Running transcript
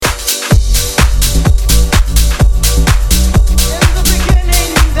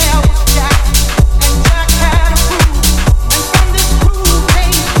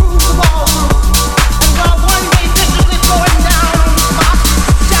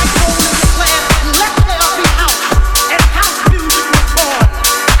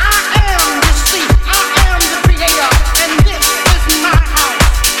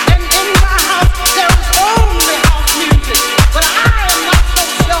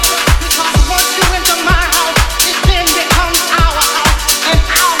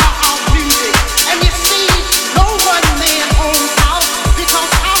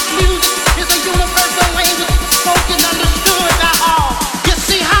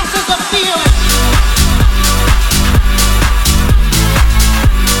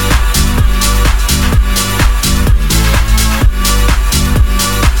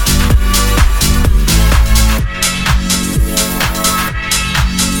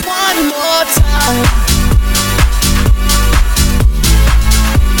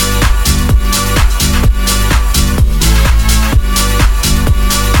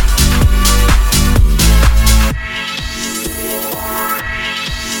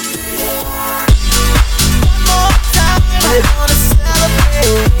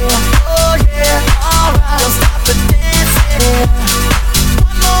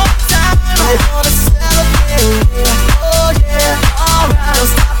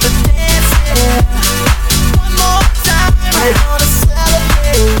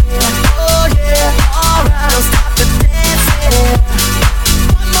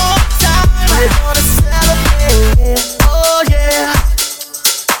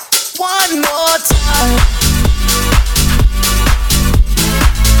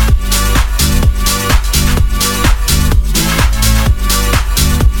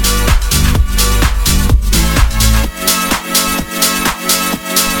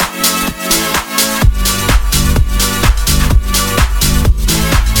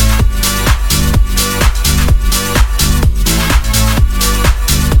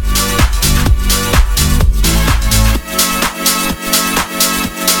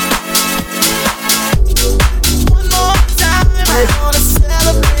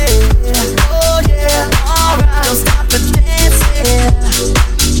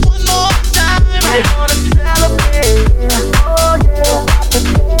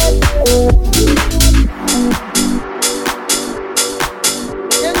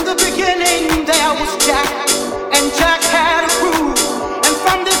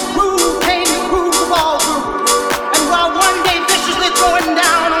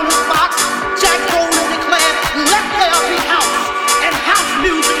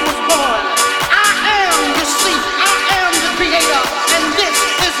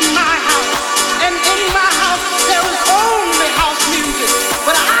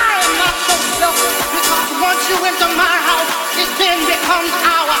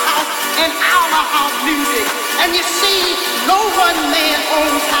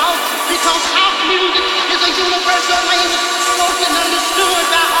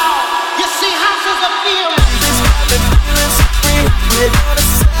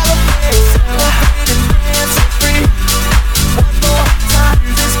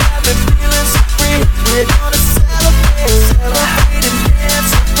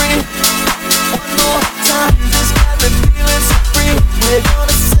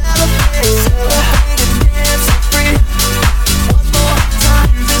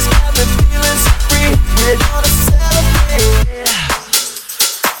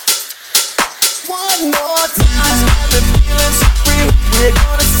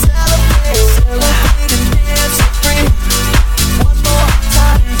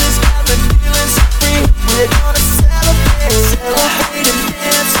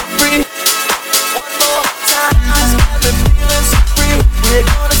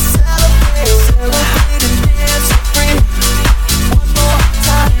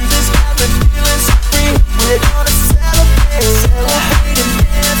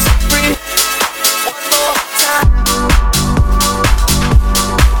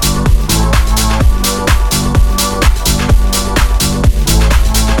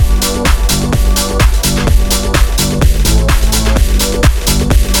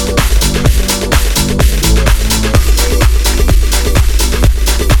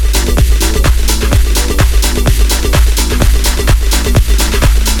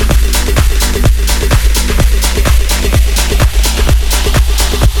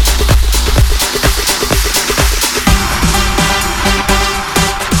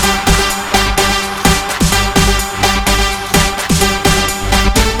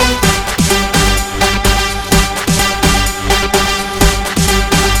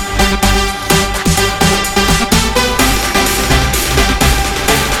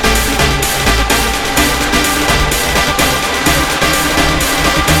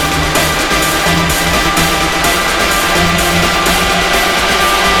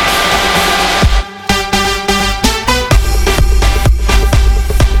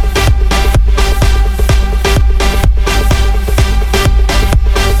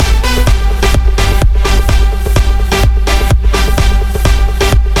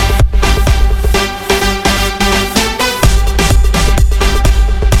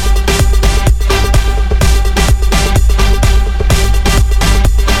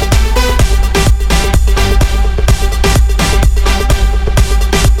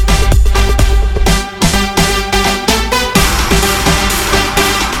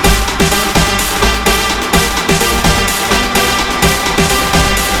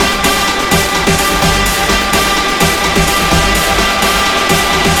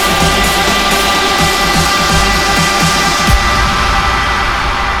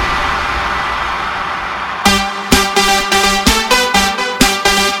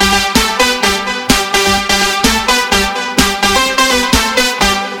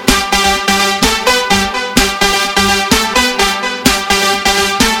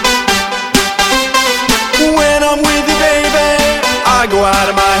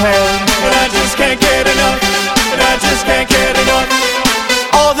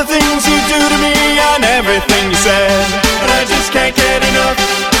everything you said. And I just can't get enough,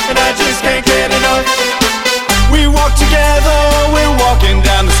 and I just can't get enough. We walk together, we're walking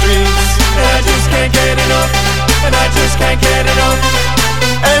down the streets, and I just can't get enough, and I just can't get enough.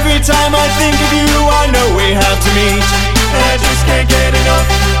 Every time I think of you, I know we have to meet, and I just can't get enough,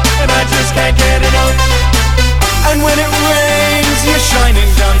 and I just can't get enough. And when it rains, you're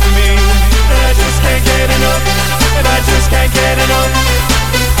shining down for me, and I just can't get enough, and I just can't get enough.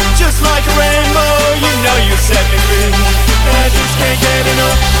 Just like a rainbow, you know you set me free, and I just can't get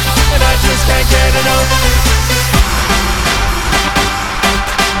enough, and I just can't get enough.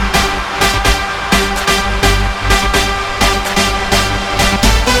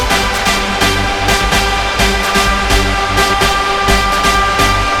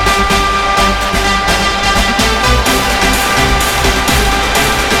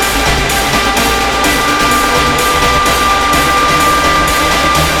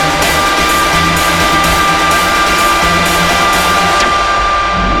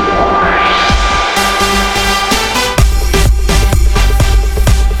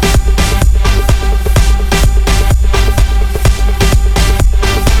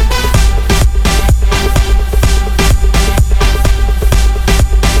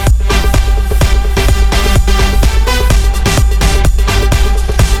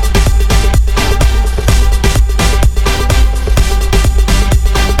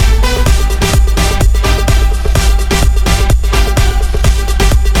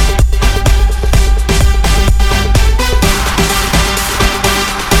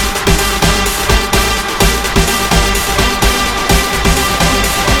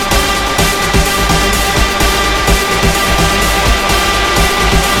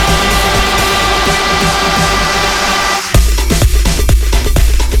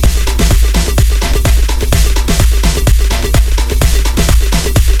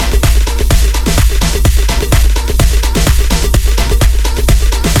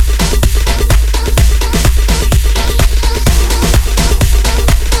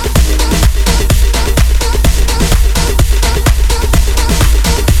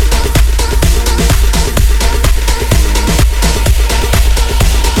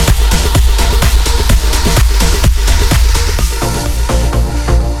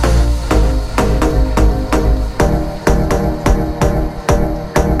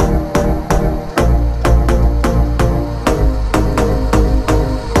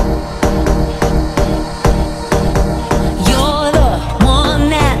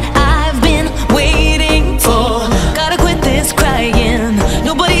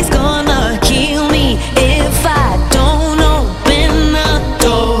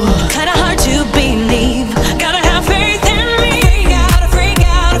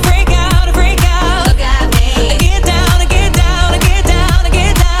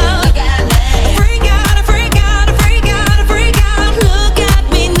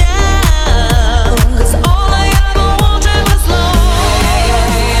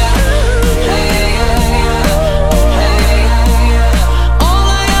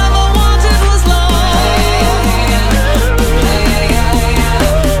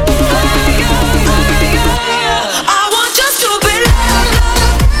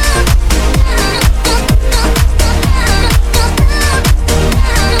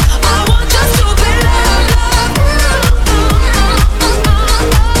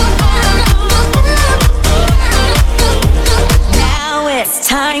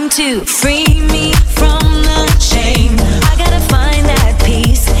 to free me from the shame. I gotta find that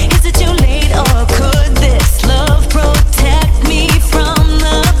peace. Is it too late or could this love protect me from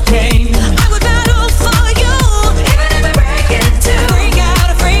the pain? I would battle for you, even if I break in two. Freak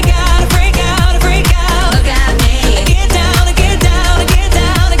out, freak out, freak out, freak out. Look at me. Get down, get down, get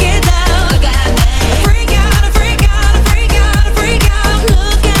down, get down. Look at me. Freak out, freak out, freak out, freak out.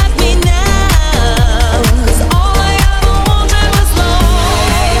 Look at me now. 'Cause all I ever wanted was love.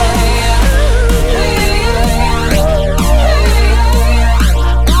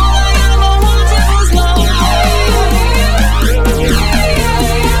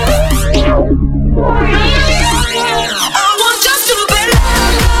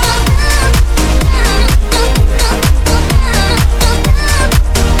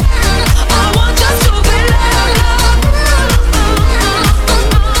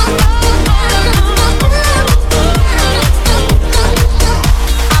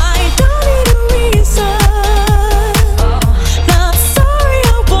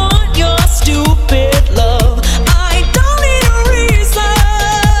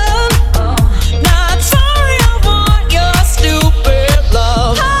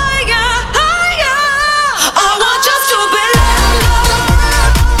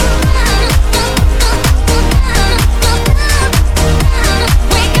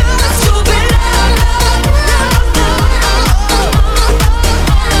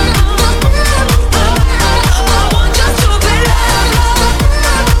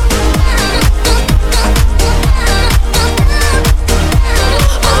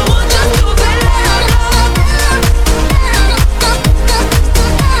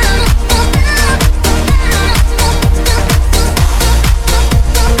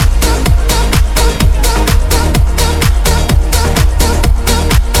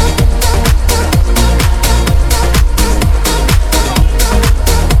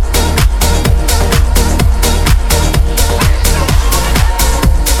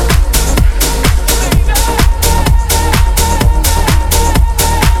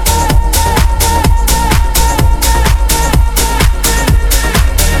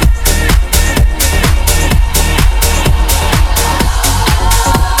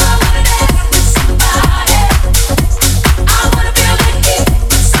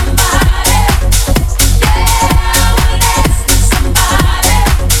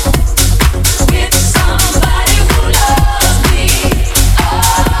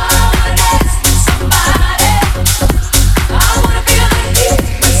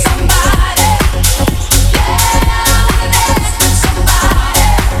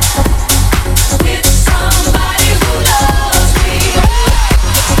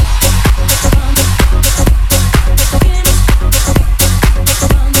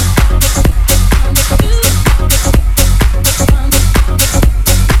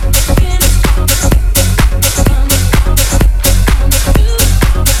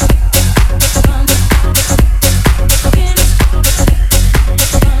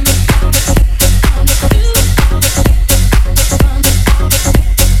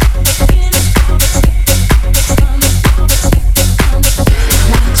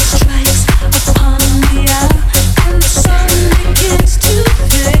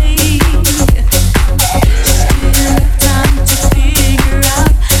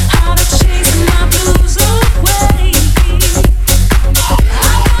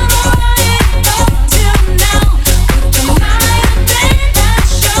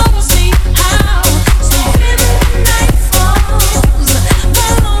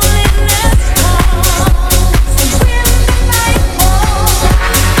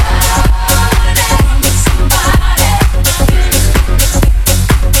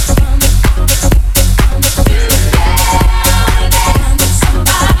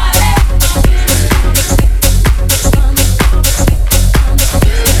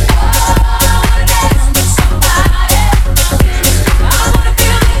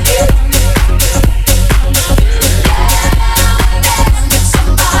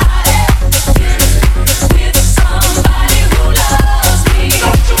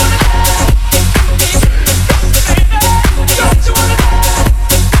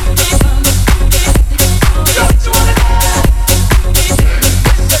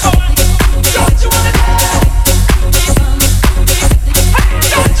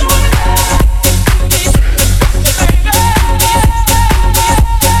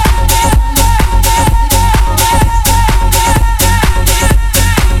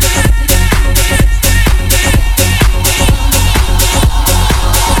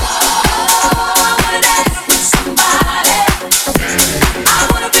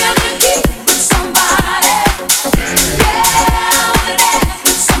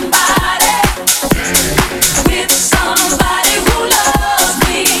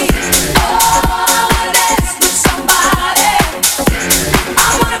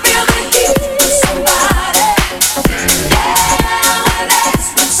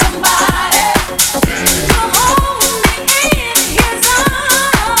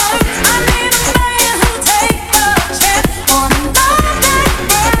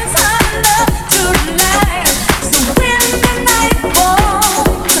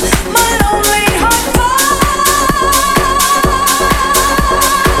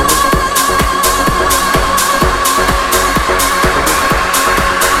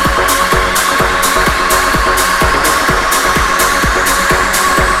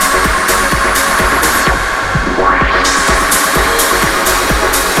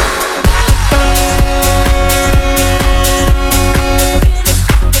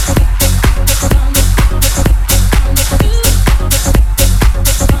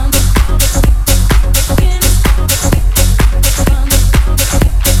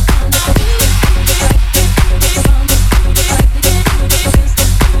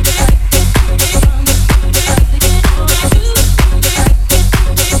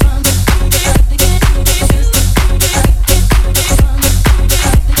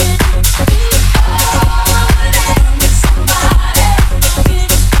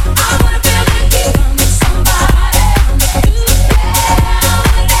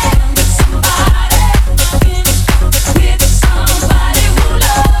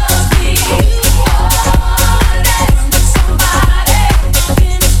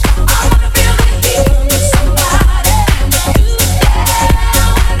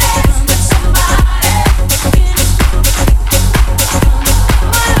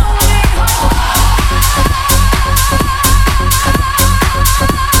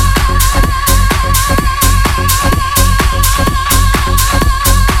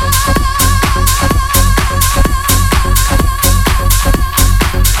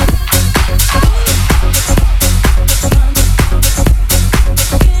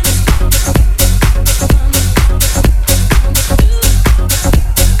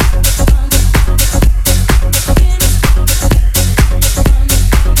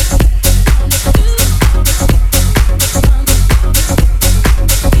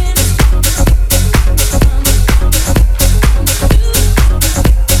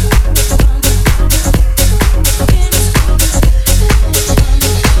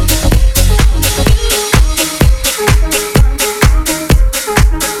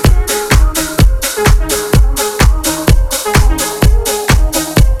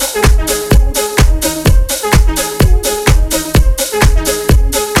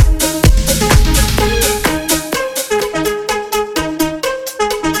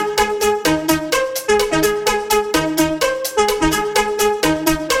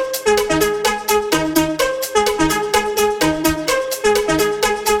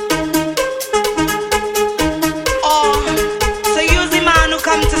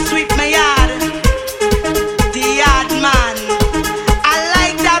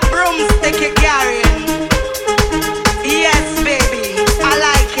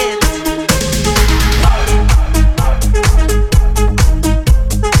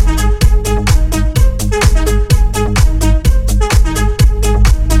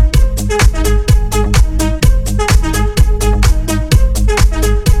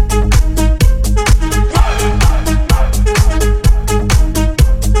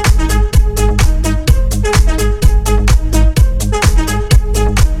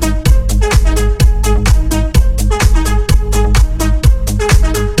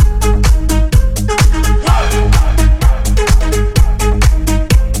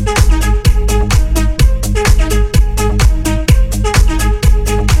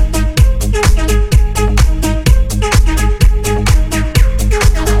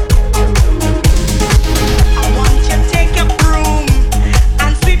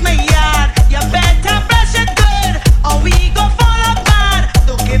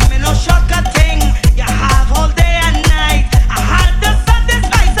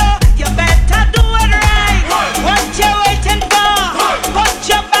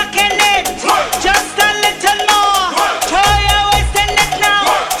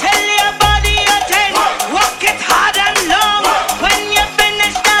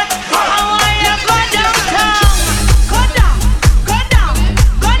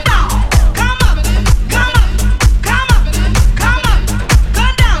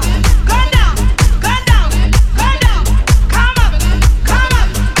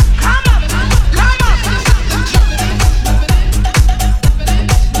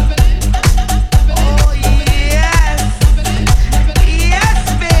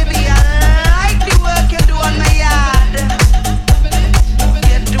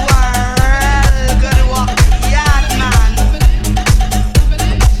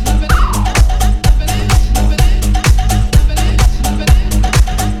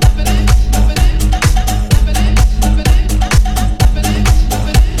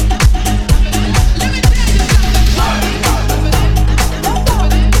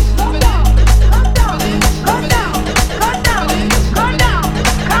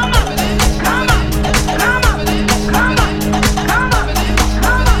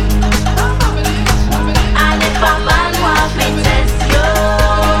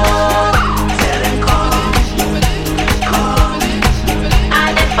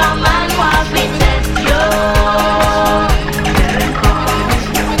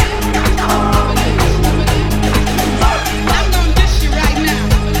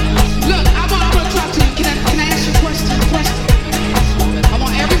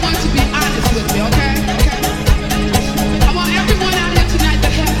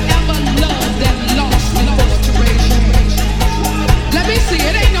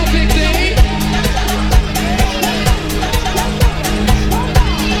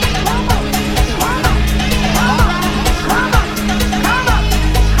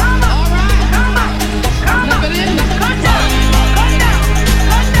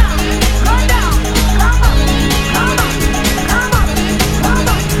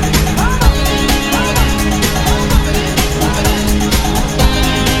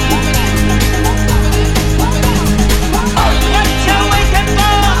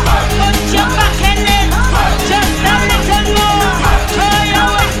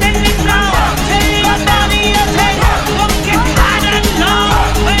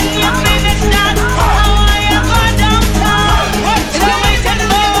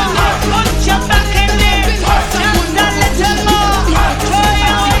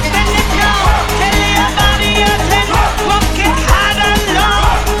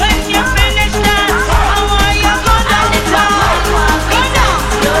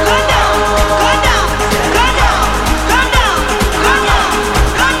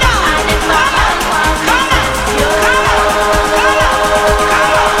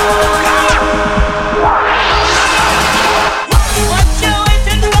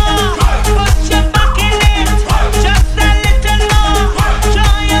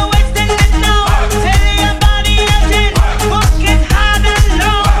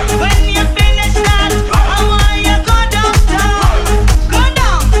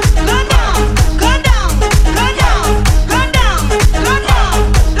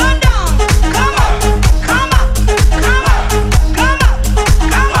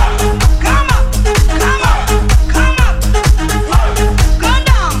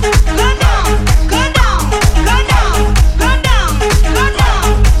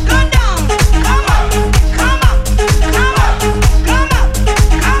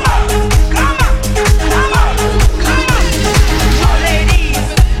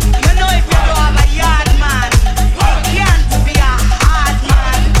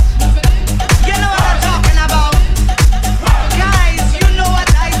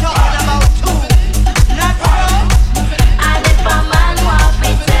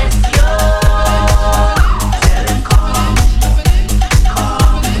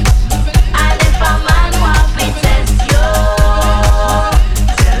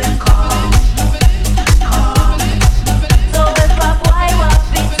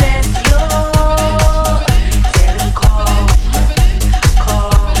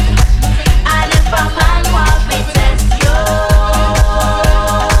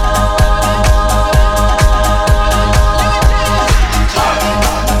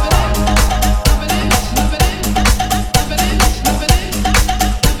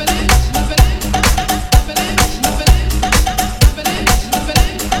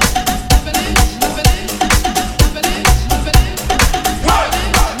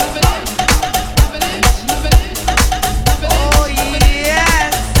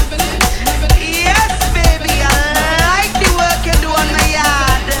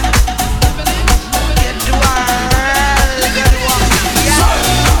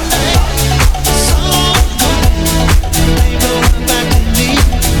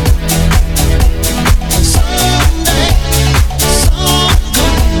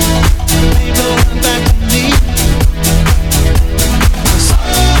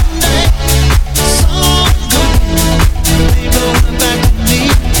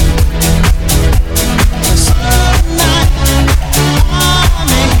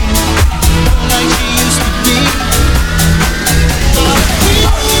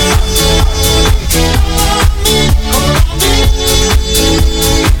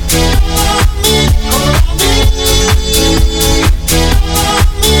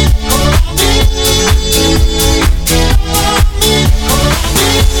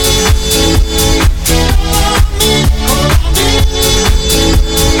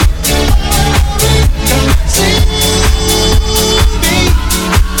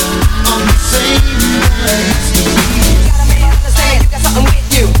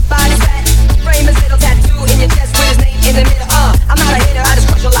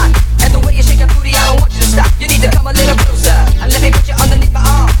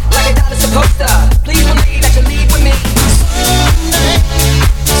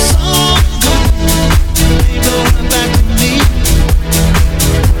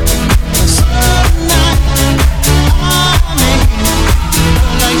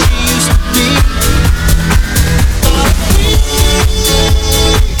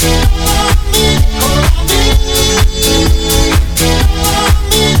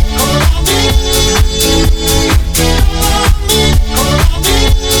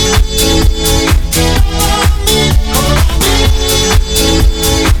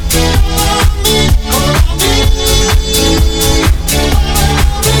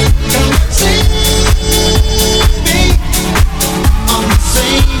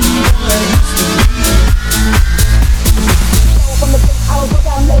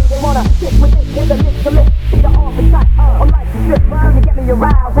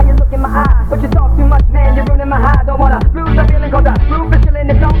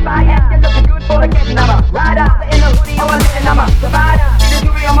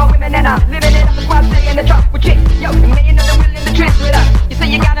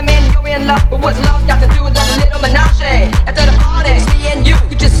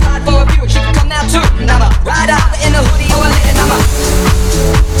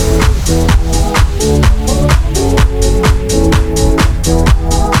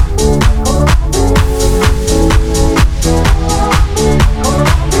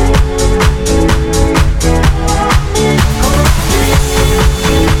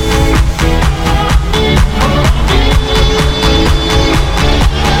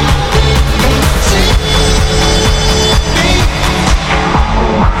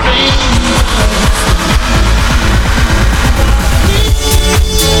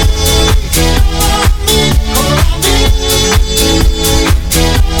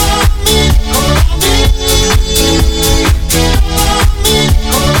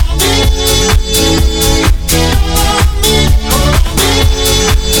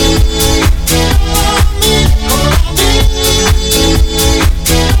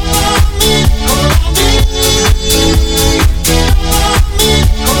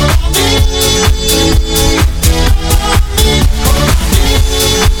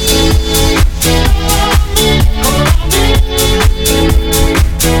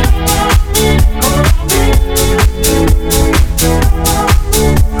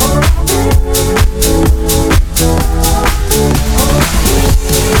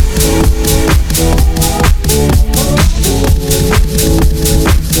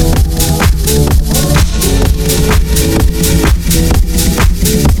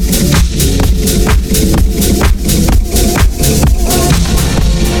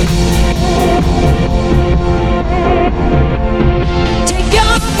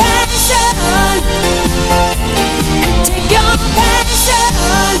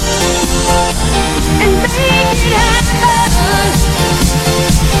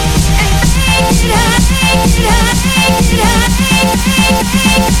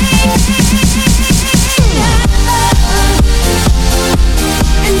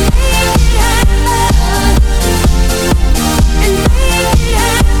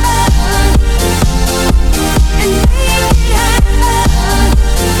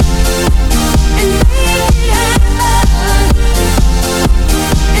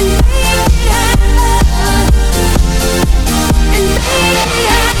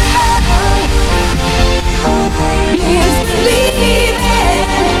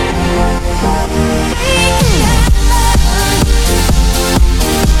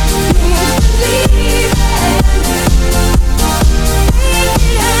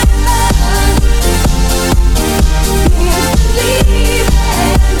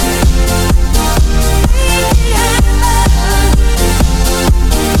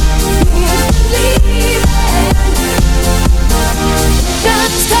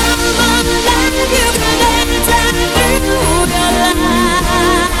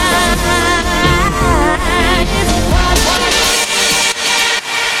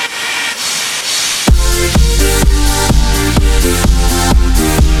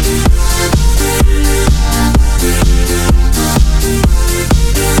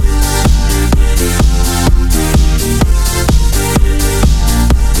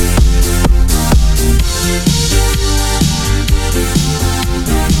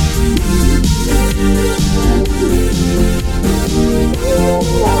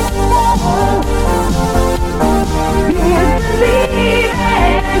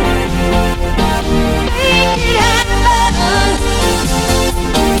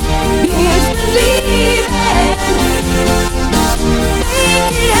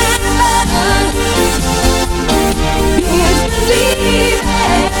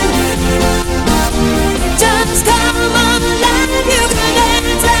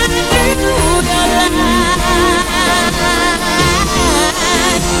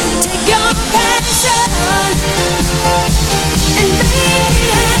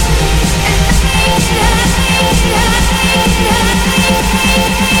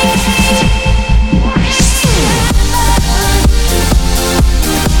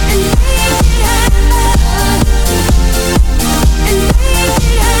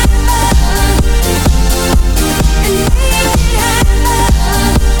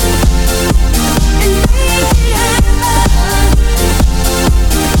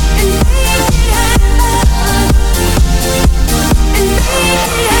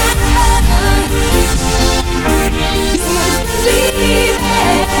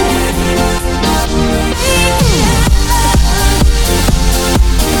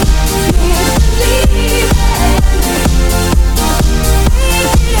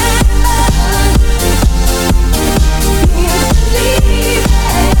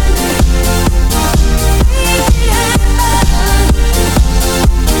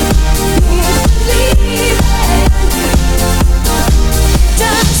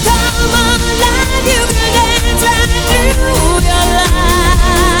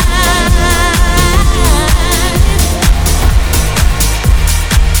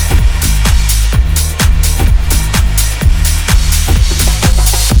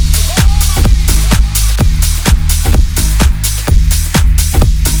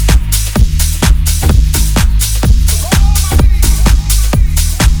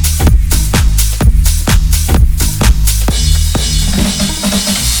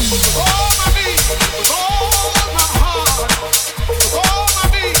 Listen.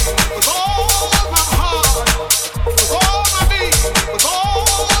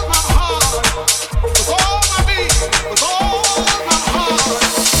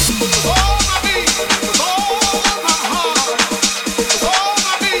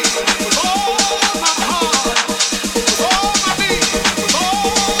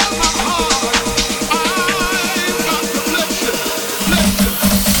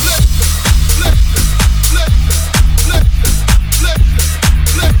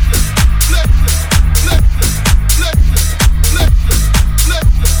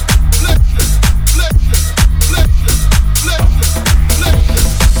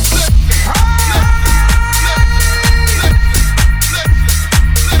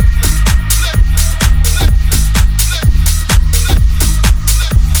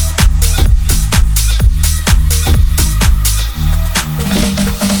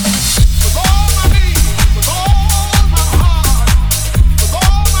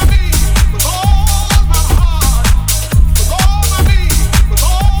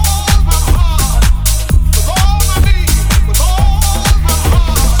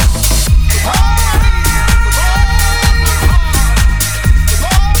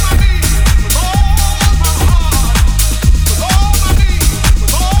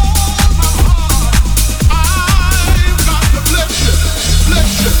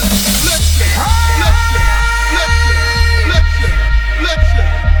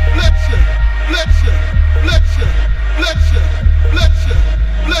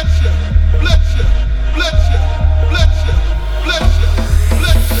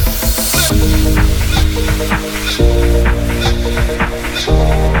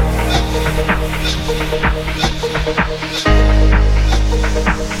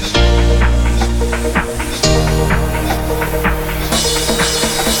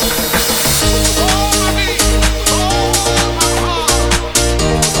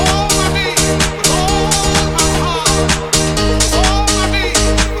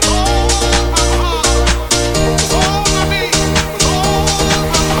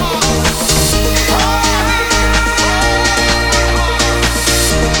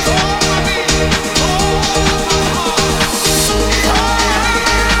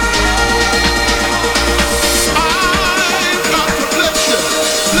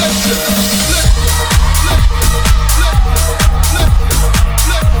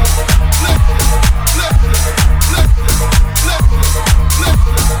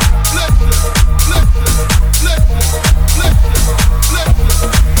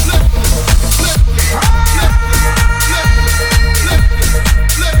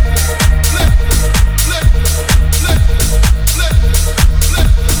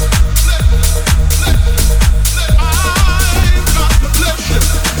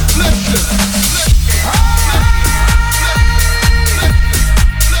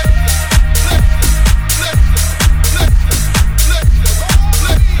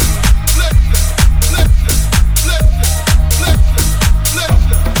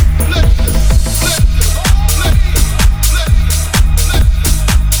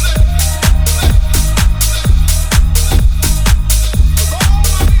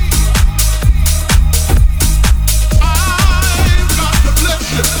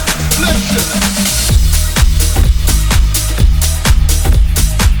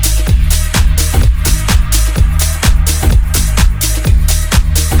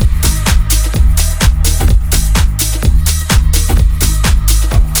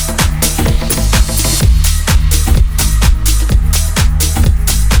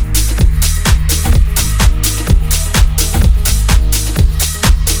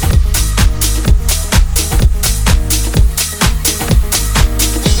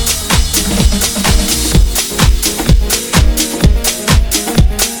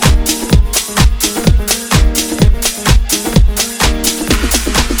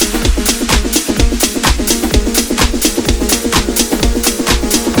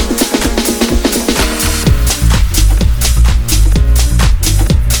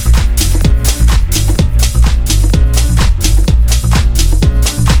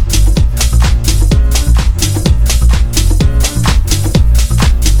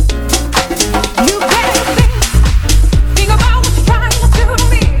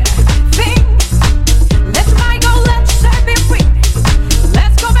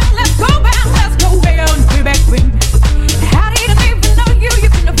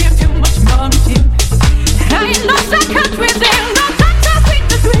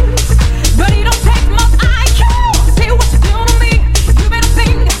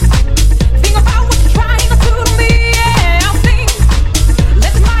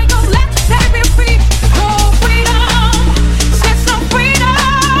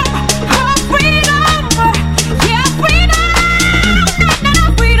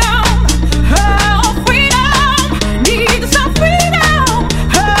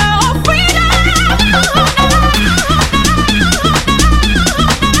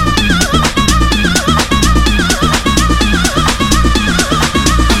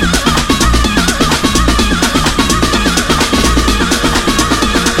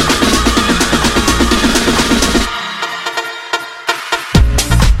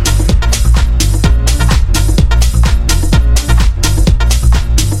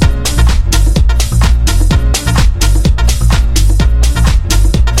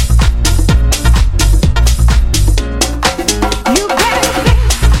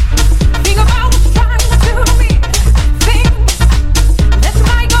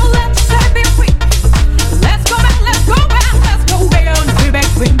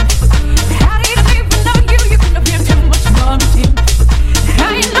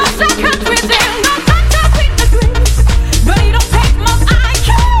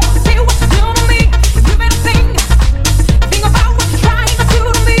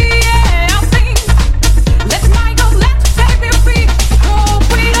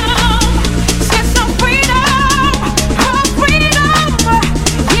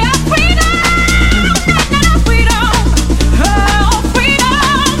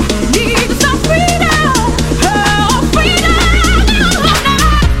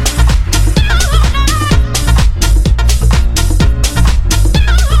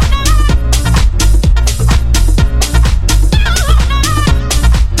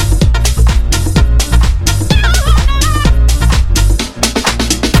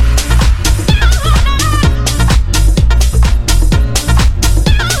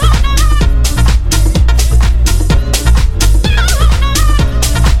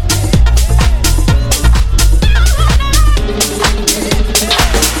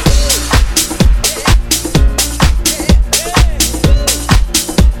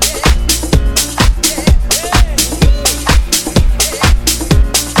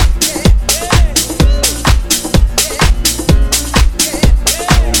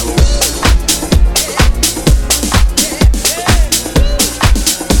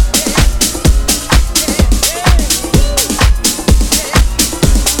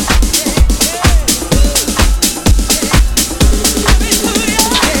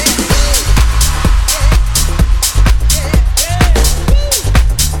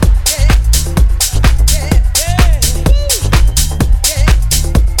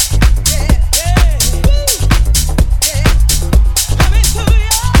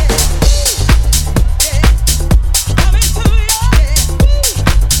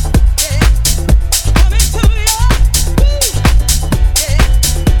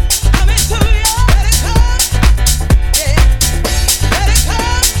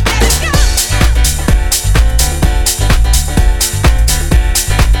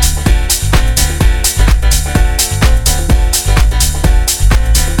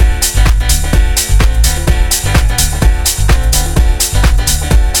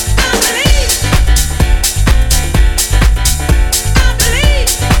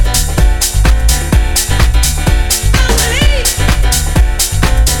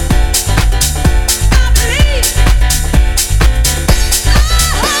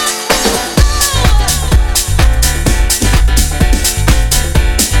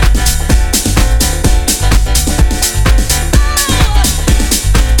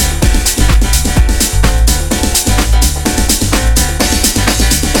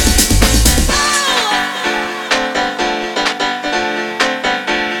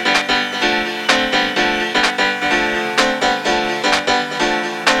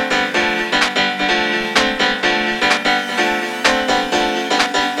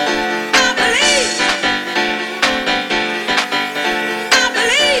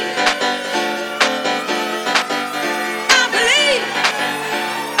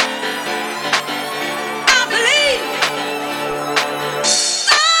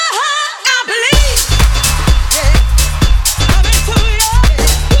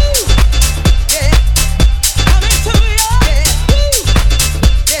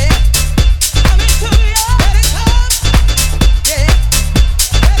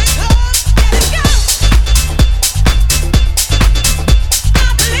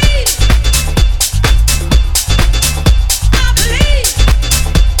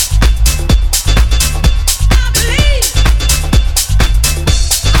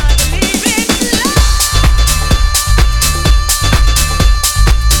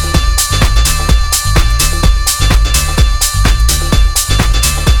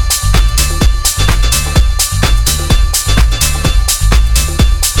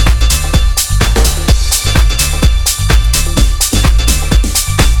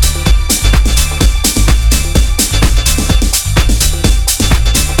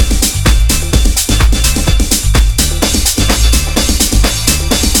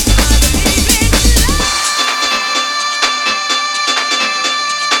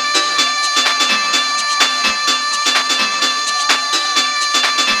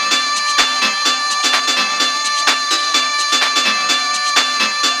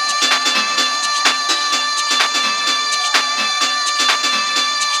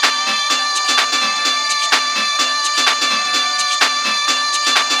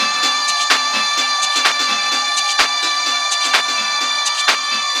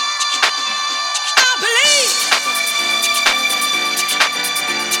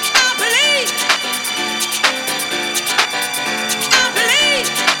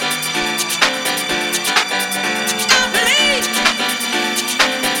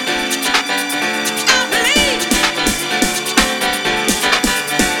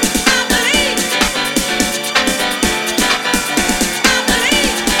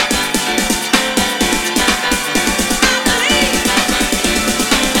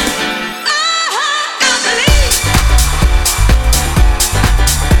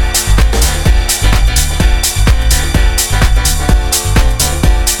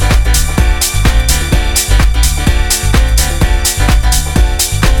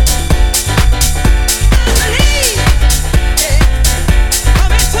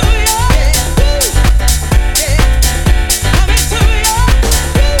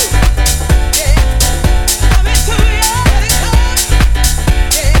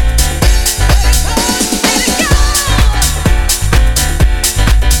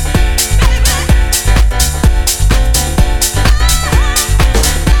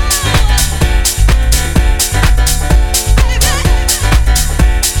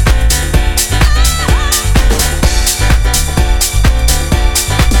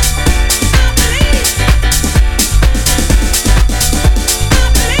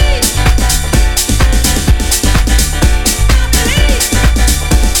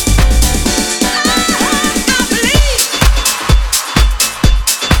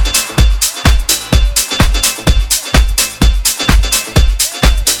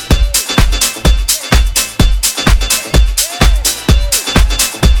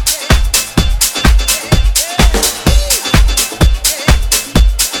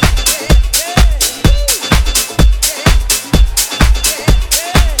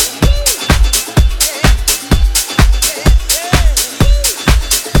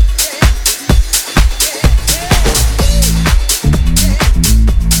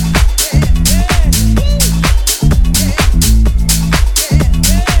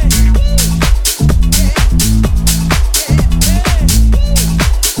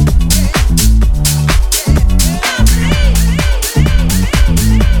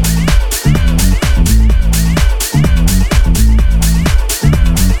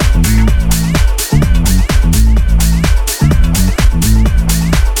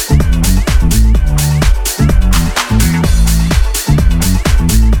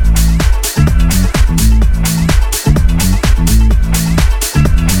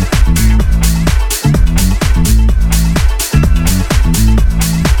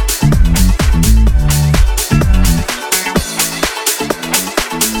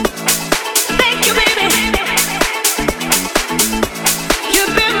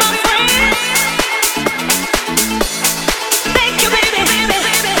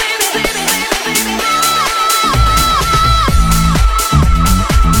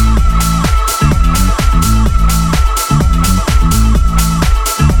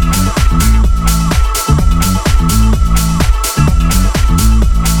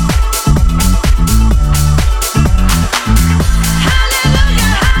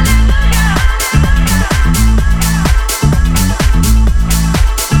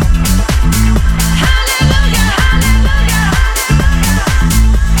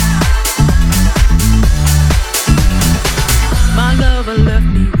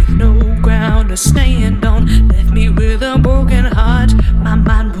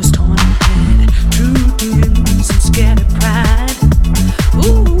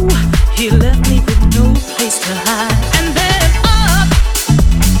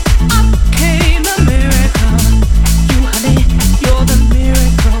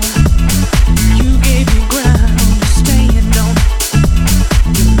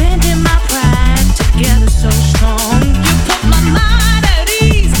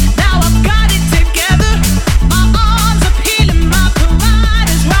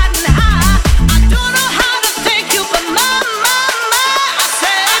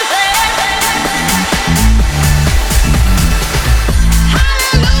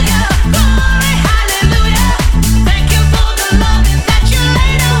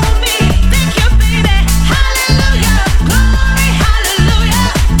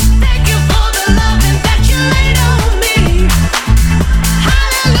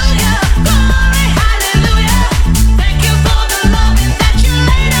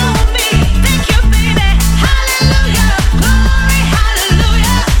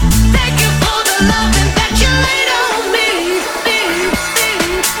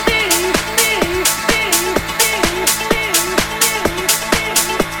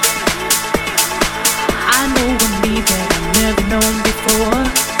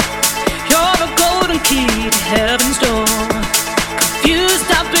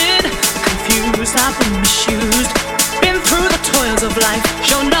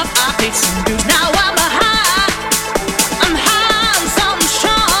 Sure enough, I paid some dues. Now I'm high. I'm high on something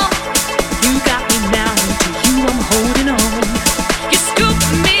strong. You got me now, and to you I'm holding on. You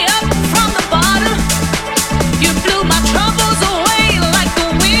scooped me up from the bottom. You blew my troubles away like the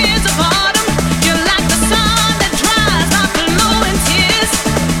winds of autumn. You're like the sun that dries my flowing tears.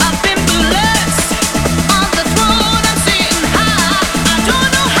 I've been blessed. On the throne I'm sitting high. I don't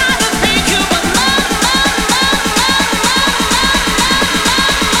know how to thank you, but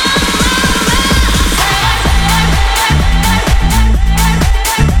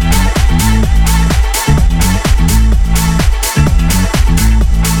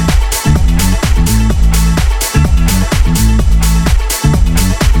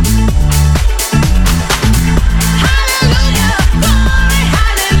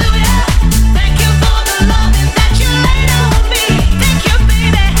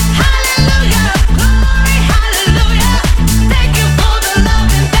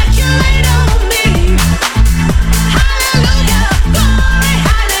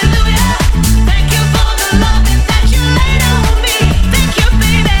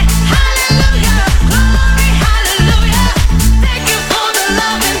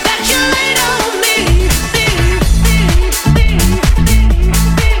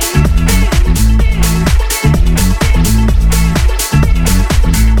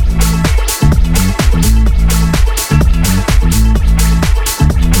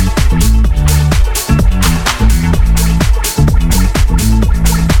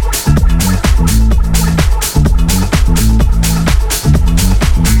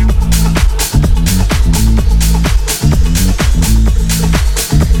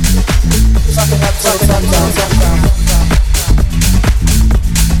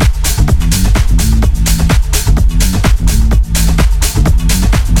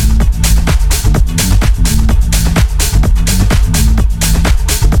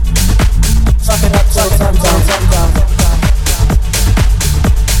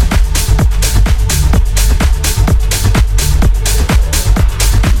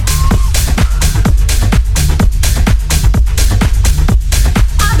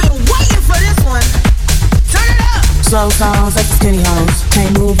slow songs like the skinny hoes.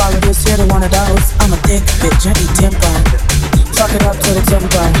 Can't move all of this here to one of those. I'm a thick bitch, I eat tempo. Talk it up to the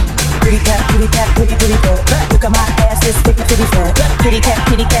tempo. Pretty cat, pretty cat, pretty, pretty cat. Look at my ass, it's sticky, pretty fat. Kitty cat,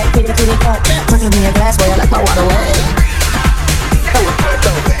 kitty cat, kitty, kitty cat. Bring me a glass where I like my water wet.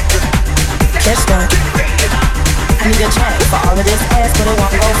 Catch that. I need a check for all of this ass, but it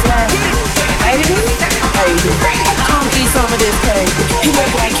won't go flat. Baby, come eat some of this cake. You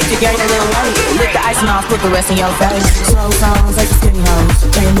look like you gain a little weight. Lick the icing off, put the rest in your face. Slow songs like the skinny hoes.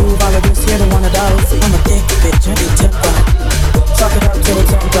 Can't move all of this here to one of those. I'm a thick bitch, I need tempo. Talk it up to the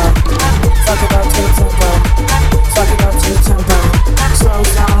tempo. Talk it up to the tempo. Talk it up to the tempo. Slow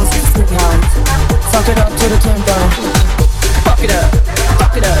songs like the skinny hoes. Talk it up to the tempo. Fuck it up,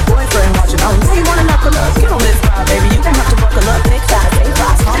 fuck it up. Boyfriend watching, oh, now you wanna knuckle up. Get on this ride, baby, you gon' have to buckle up. Big thighs, big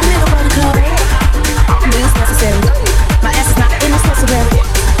thighs, small middle of the club. All this necessary. My ass is not inaccessory.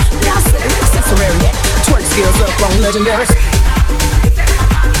 Now I said it's accessory. Twerk skills up on legendary.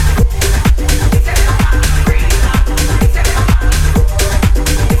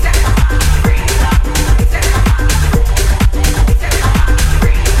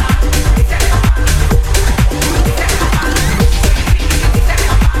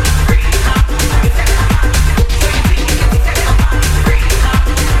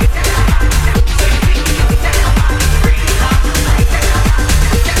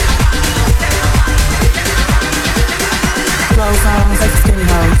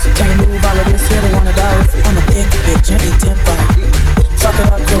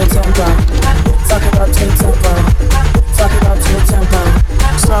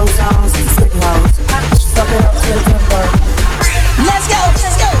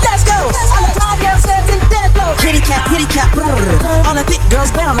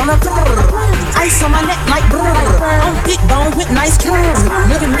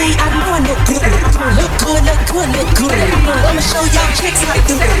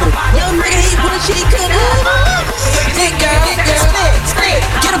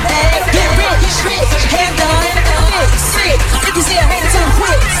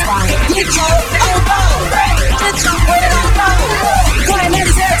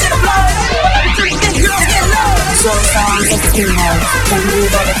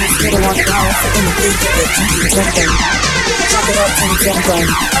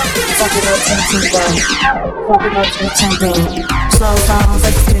 Slow songs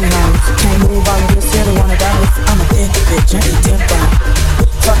like the skinny hoes. Can't move all of this here to one of those. I'm a thick bitch, I need tempo.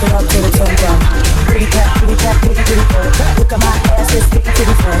 Fuck it up to the tempo. Pretty cat, pretty cat, pretty pretty cat. Look at my ass, it's pretty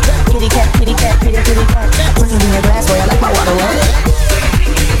pretty fat. Kitty cat, kitty cat, pretty pretty cat. Put it in your glass, boy, I like my water.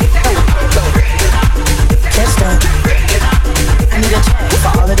 Catch that. I need a check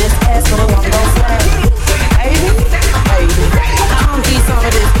for all of this ass, but it won't go flat. Baby, baby, come eat some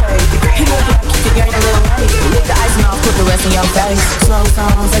of this baby. He look like he could gain a little weight. Lick the icing off, put the rest in your face. Slow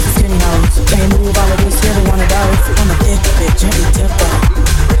songs, like the skinny hoes. Can't move all of this, really one of those. I'm a big bitch, heavy tempo.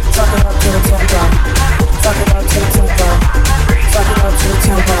 Fuck it up to the tempo. Fuck it up to the tempo. Fuck it up to the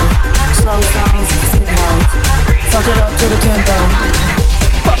tempo. Slow songs, like the skinny hoes. Fuck it up to the tempo.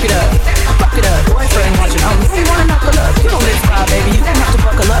 Fuck it up. Fuck it up. Boyfriend watching. Oh, you wanna knuckle up? You don't live fly, baby. You don't have to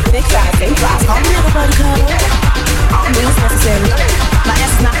buckle up. Big size, big flies. Call me nigga, buttercup. All I'm doing is necessary. My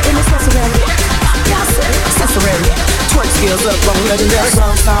ass is not unnecessary. Y'all say accessory. Twerk skills up, long legendary. Slow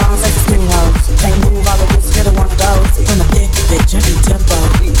songs like the skinny hoes. Can't move all of this, you're the one of those. From the big bitch, heavy tempo.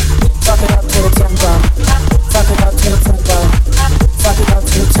 Fuck it up to the tempo. Fuck it up to the tempo. Fuck it up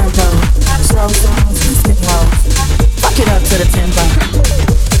to the tempo. Slow songs like the skinny hoes. Fuck it up to the tempo.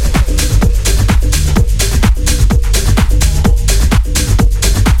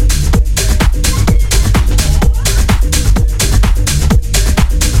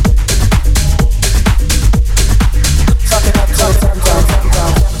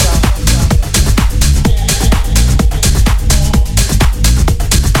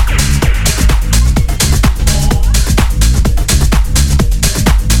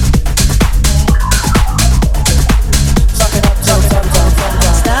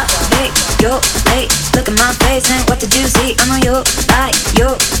 And what did you see? I know you lie,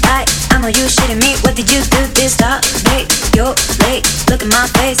 I know you shitting me. What did you do this? Stop, wait, you're late. Look at my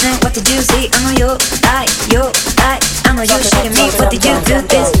face and what did you see? I know you lie, I know you shitting me. What did you do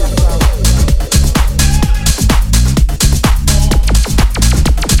this?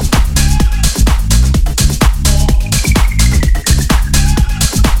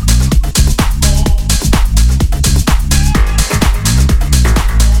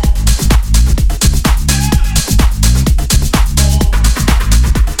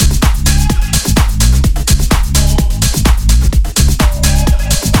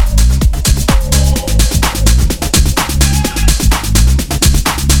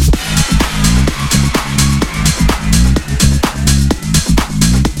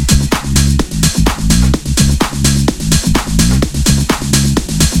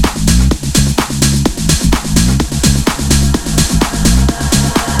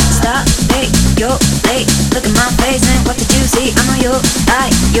 Look at my face and what did you see? I know you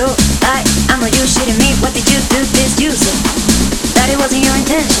lie, I know you shitting me. What did you do this? You said that it wasn't your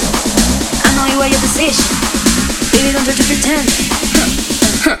intention. I know you were your position. Baby, don't try to pretend.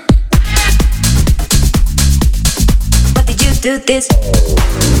 What did you do this?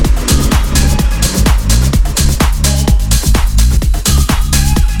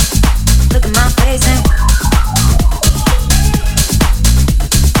 Look at my face and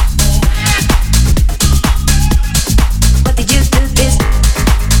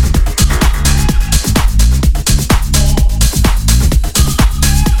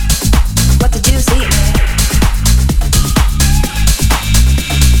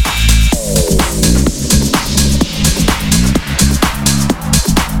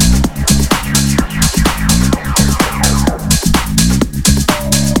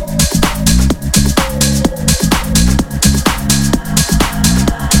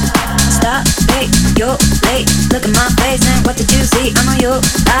look at my face and what did you see? I know you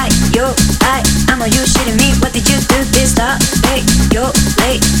lie, I know you shitting me. What did you do this? Stop, wait, you're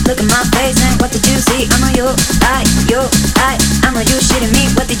late. Look at my face and what did you see? I know you lie, I know you shitting me.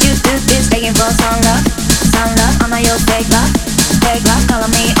 What did you do this? Begging for some love, I know you fake love,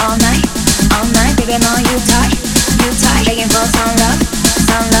 calling me all night, baby, I know you tight, begging for some love,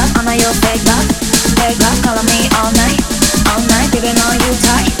 I know you fake love, calling me all night, baby, I know you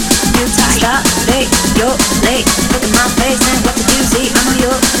tight. Stop, wait, you're late. Look at my face and what did you see? I know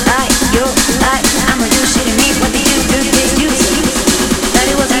you lie, I know you shitting me. What did you do this? You see that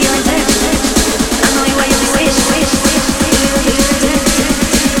it wasn't your intention. I know you were your decision.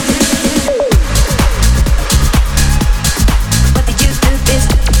 What did you do this?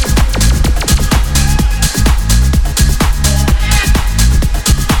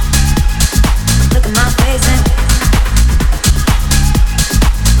 Look at my face and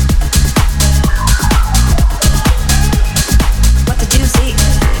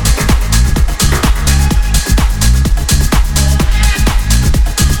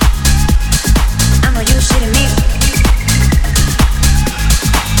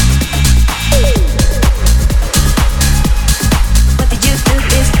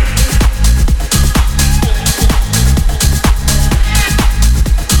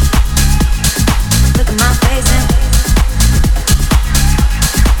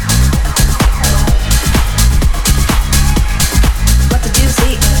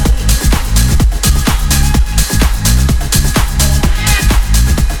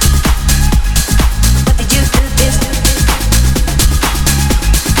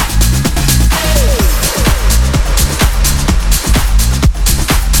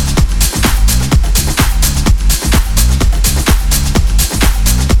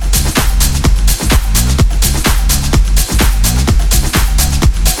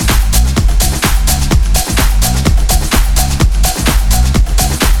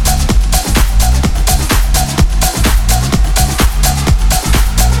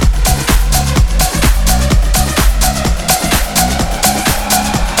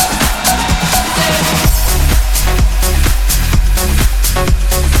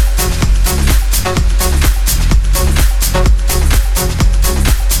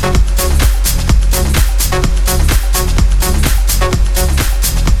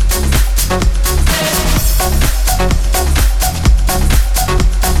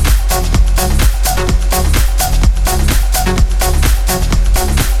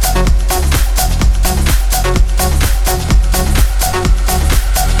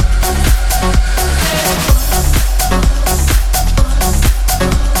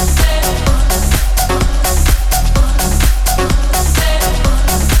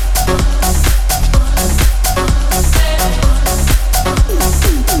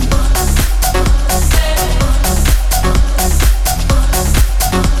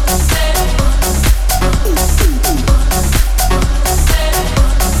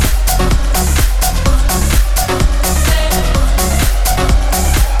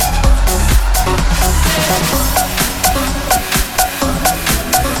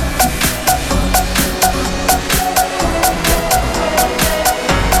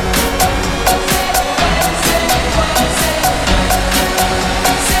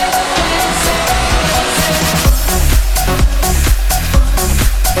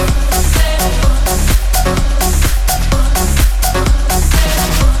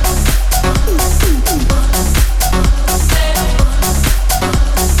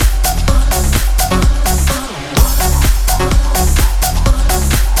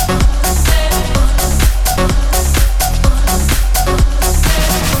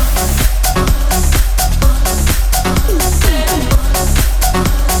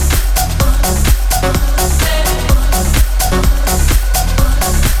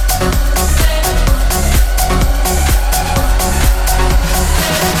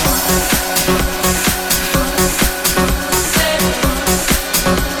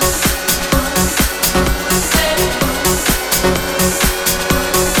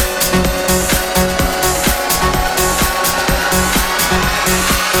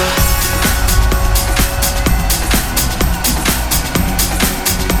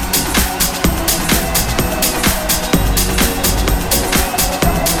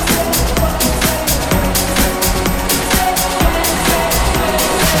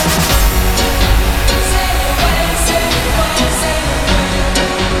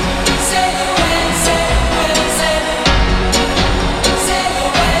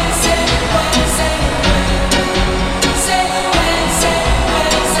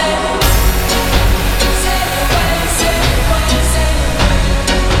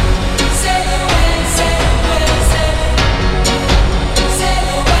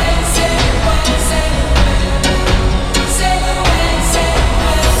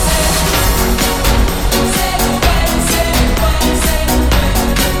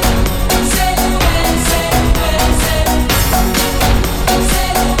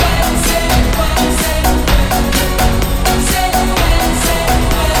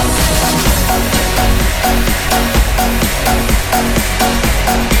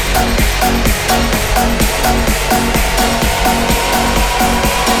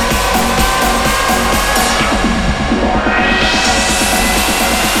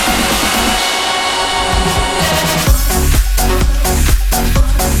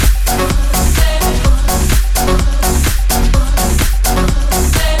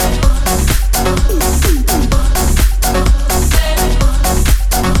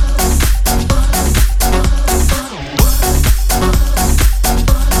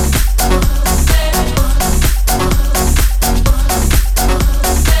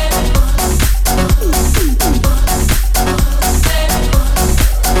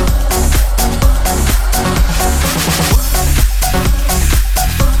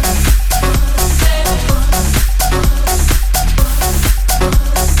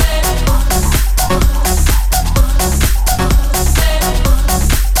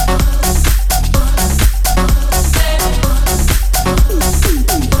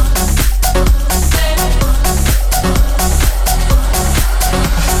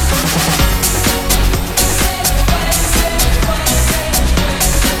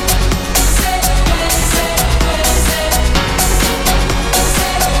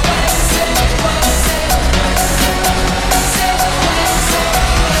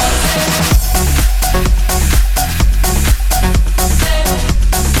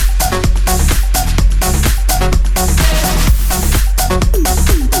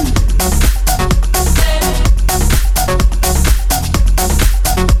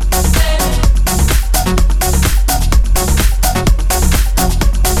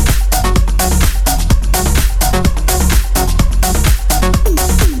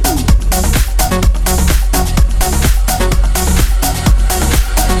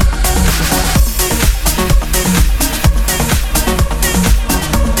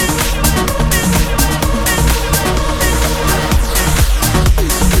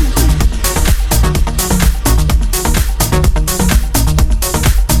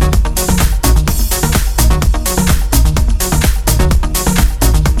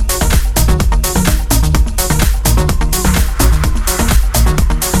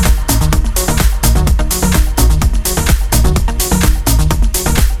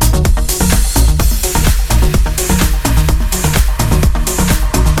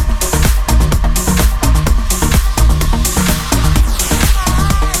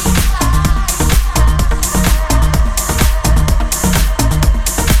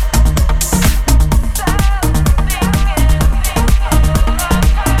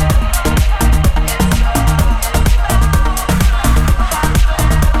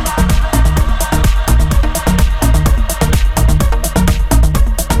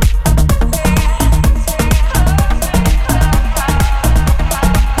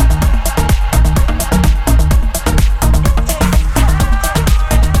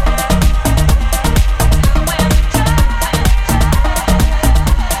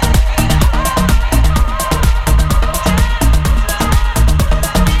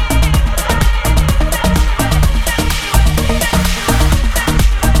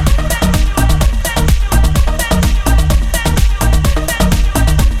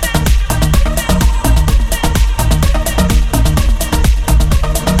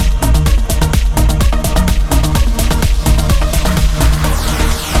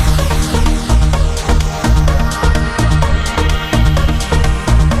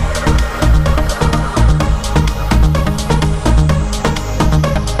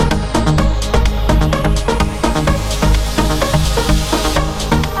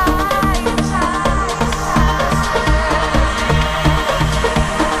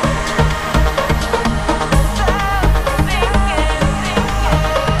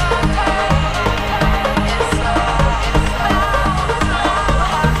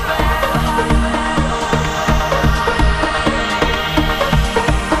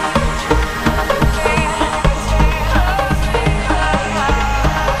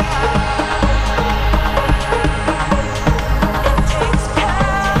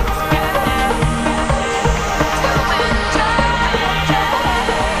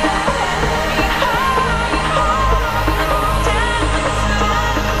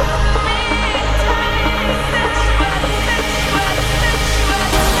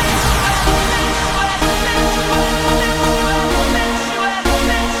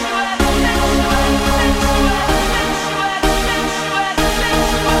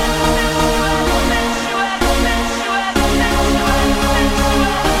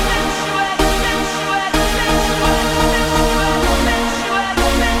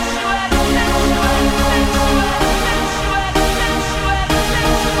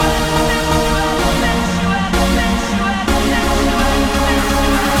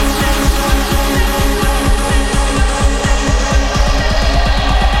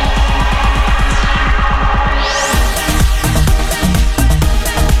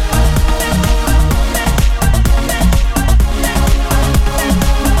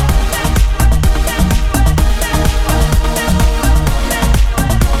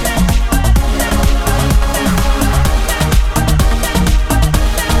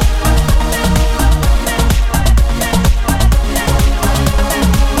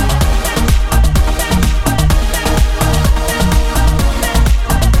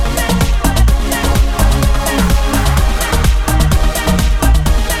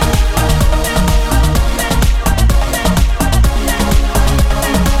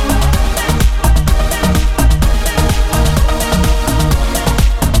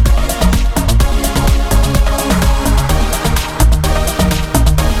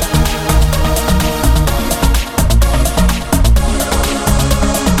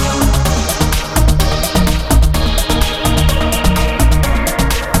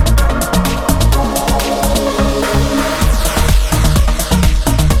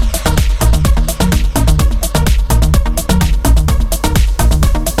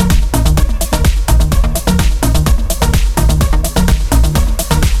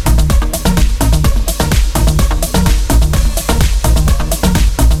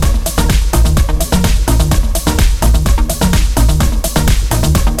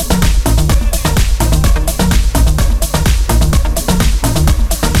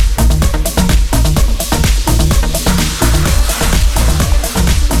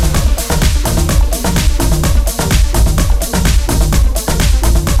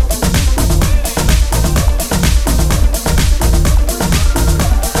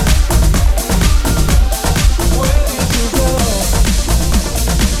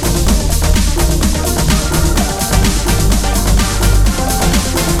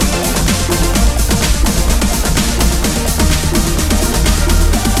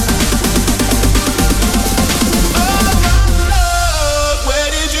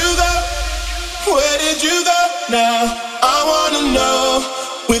now? I wanna know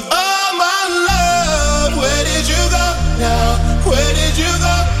with all my love, where did you go now? Where did you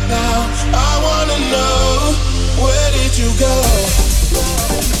go now? I wanna know, where did you go?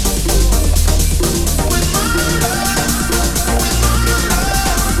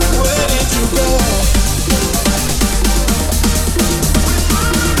 Where did you go?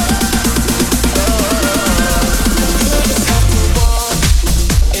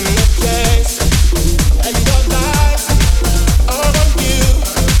 In the place, and your lies.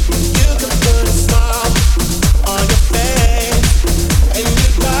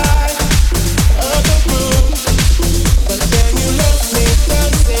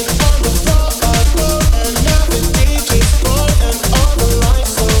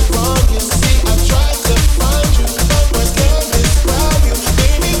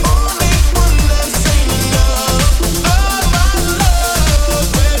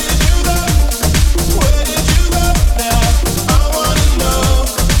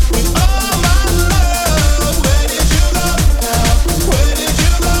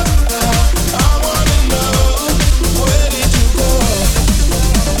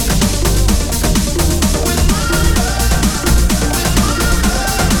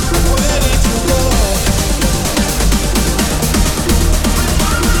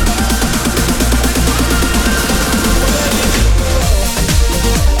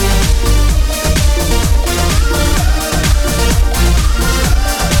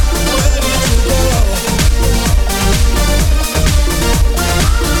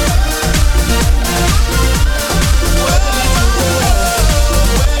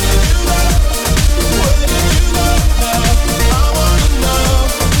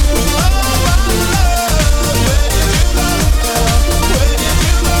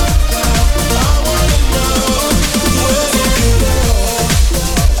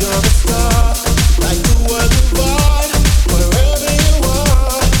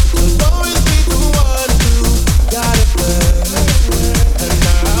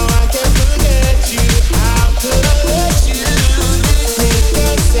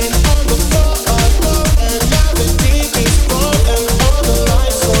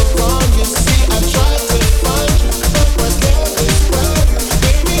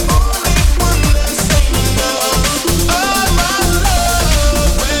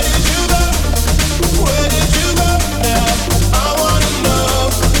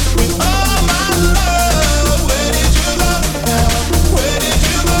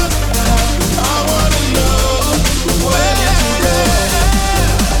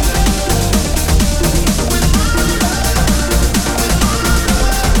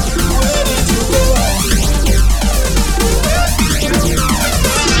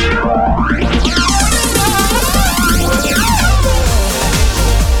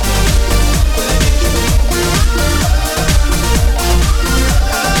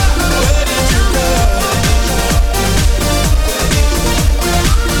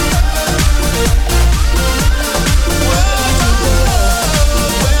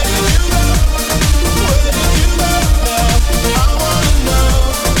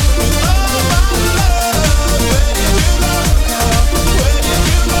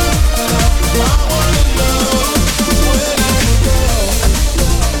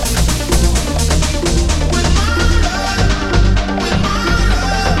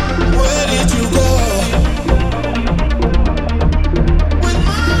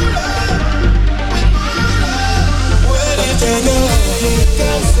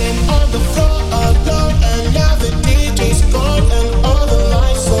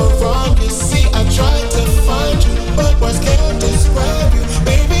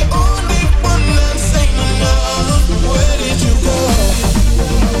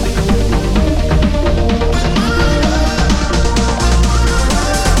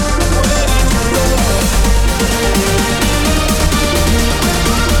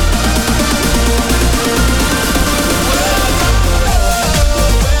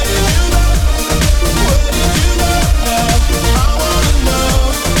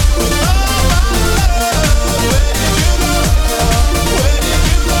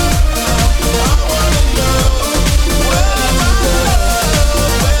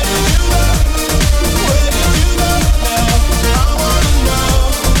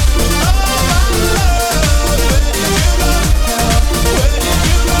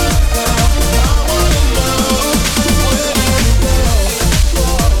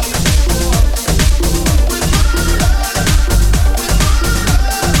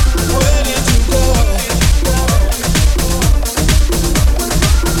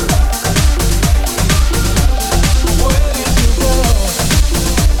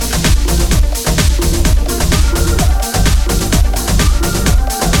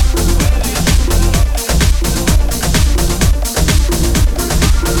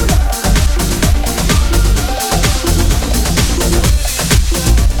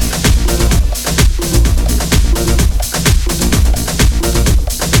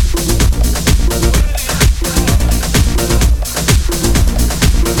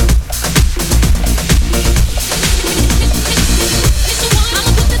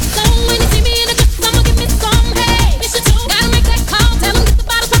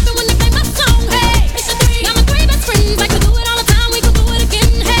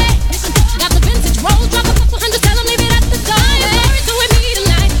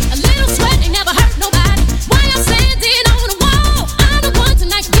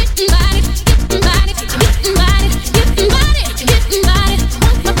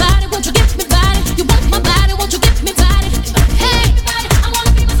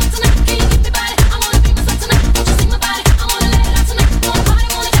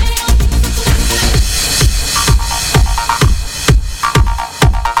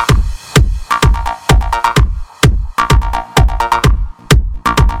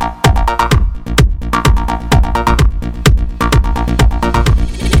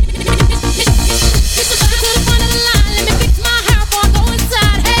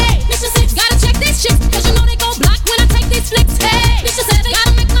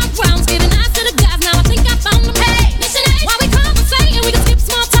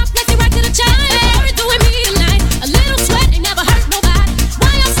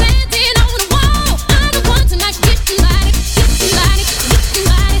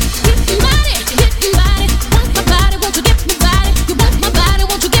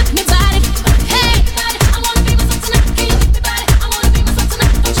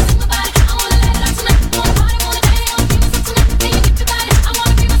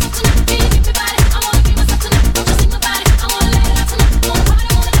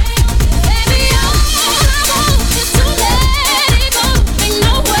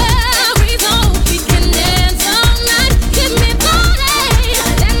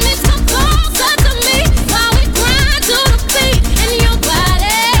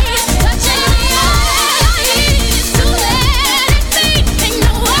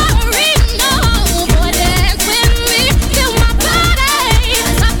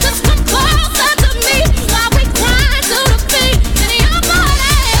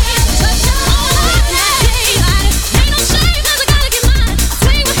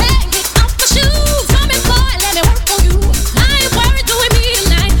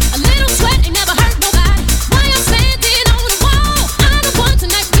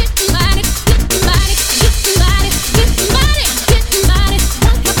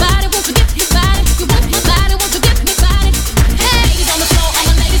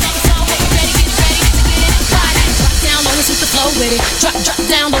 Drop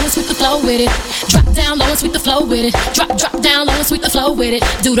down low and sweep the flow with it. Drop down low and sweep the flow with it. Drop down low and sweep the flow with it.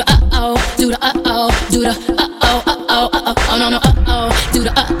 Do the uh-oh, do the uh-oh, do the uh-oh, uh-oh, uh-oh, oh no no uh-oh, do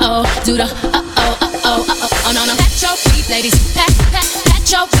the uh-oh, do the uh-oh, uh-oh, uh-oh, oh no no. Pat your feet, ladies, pat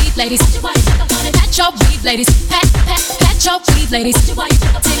your feet, ladies. Pat your feet, ladies, pat your feet, ladies.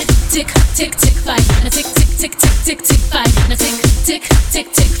 Tick, tick, tick, fight, and a tick, tick, tick, tick, tick, tick, fight, and a tick, tick,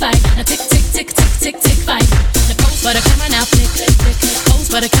 tick, tick, fight, and a tick, tick, tick, tick, tick, tick, fight. The pose for the camera now, flick, flick, flick. Pose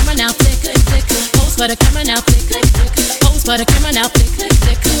for the camera now, flick, flick, flick. Pose for the camera now, flick, flick, flick. Pose for the camera now, flick, flick,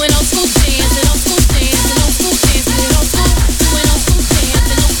 flick. Doing old school dance, and old school dance, and old school dance, and old school. Doing old school dance,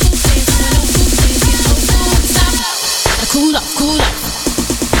 and old school dance, and old school dance, and old school. Stop. Cool up, cool up,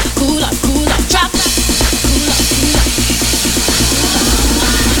 cool up, cool up, drop. Cool up, cool up.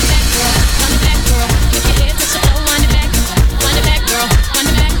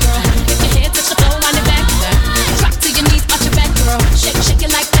 Shake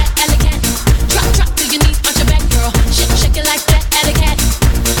it like that, elegant. Drop to your knees, arch your back, girl. Shake it like that, elegant.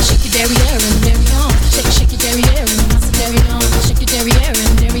 Shake your derriere and dairy on. Shake your derriere and massa dairy on. Shake your derriere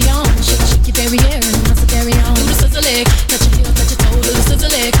and dairy on. Shake your derriere and massa dairy on. Do the scissor leg, touch your heel, touch your toe. Do the scissor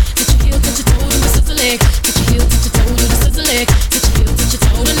leg, touch your heel, touch your toe. Do the scissor leg, touch your heel, touch your toe. Do the scissor leg, touch your heel, touch your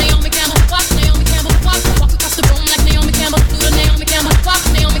toe. The Naomi Campbell, walk, Naomi Campbell, walk across the room like Naomi Campbell. Do the Naomi Campbell, walk,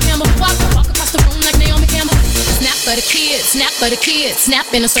 Naomi Campbell, walk across the room like Naomi Campbell. Snap for the kids, snap for the kids,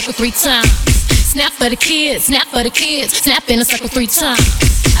 snap in a circle 3 times. Snap for the kids, snap for the kids, snap in a circle 3 times.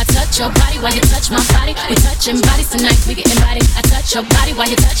 I touch your body while you touch my body. We touching bodies tonight, we getting body. I touch your body while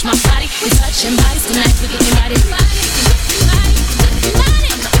you touch my body. We touching bodies tonight, we getting body.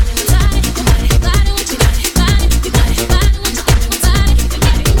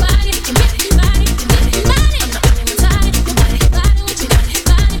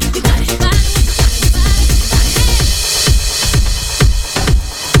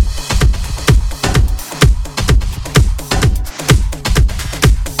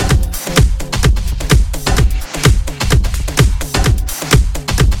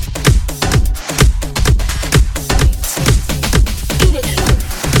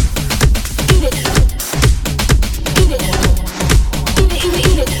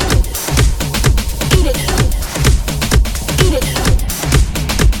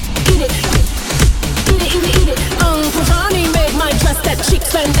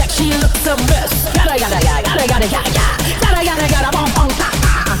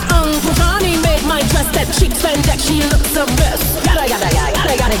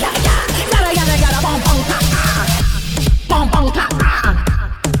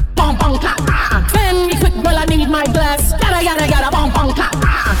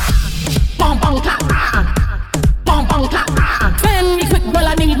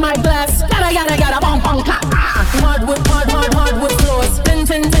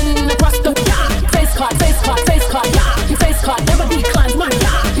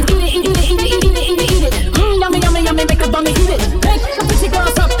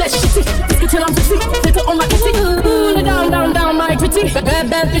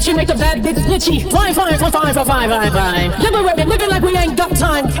 Bitchy make the bad bitch glitchy. Fine. Liberated, living like we ain't got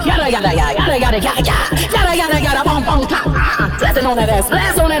time. Yada, bong, bong, ta. Blasting on that ass,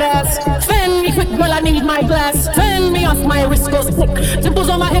 blast on that ass. Fan me quick, well I need my glass. Fan me off, my wrist goes thick. Dimples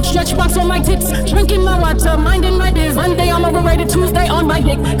on my hips, stretch marks on my tits. Drinking my water, minding my biz. Monday I'm overrated, Tuesday on my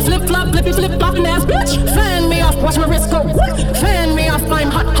dick. Flip flop, flippy flip flopping ass bitch. Fan me off, watch my wrist go. Fan me off,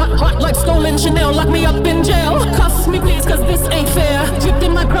 I'm hot like stolen Chanel. Lock me up in jail. Cuff me please, cause this ain't fair. Dripped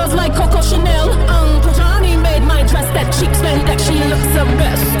in my curls like Coco Chanel. Uncle Johnny made my dress that cheap spend that she looks the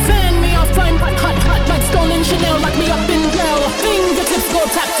best. Fan me off, I'm hot like stolen Chanel. Lock me up in jail. Fingertips go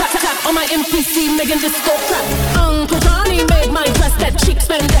tap tap tap on my MPC, making disco trap. Uncle Johnny made my dress that cheap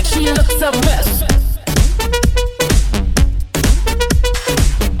spend that she looks the best.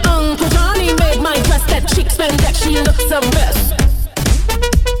 Uncle Johnny made my dress that cheap spend that she looks the best.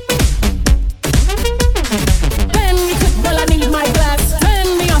 Fan me quick, well I need my glass. Fan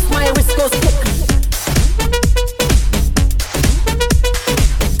me off, my wrist goes thick.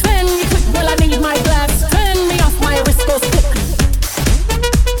 Fan me quick, well I need my glass. Fan me off, my wrist goes thick.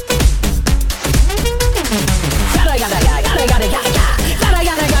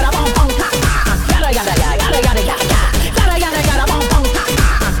 Yada, bong, bong, ta.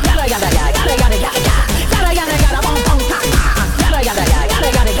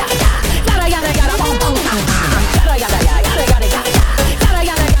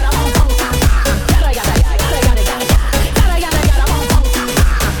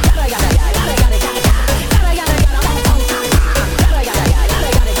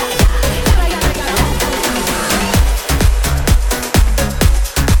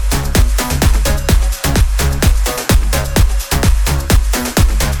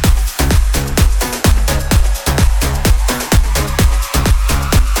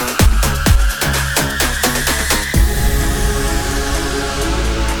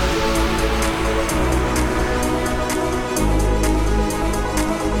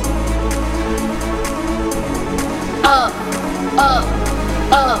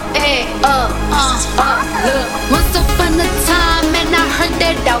 Look. Once upon a time, and I heard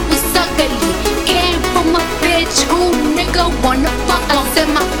that I was ugly. Came from a bitch who nigga wanna fuck. I said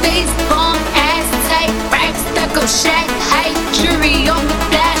my face bomb, ass tight, rack stuck on shack height, jury on the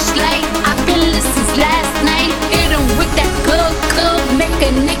flashlight. I've been listening last night. Hit him with that good, make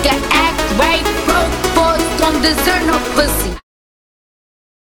a nigga act right. Broke boys don't deserve no pussy.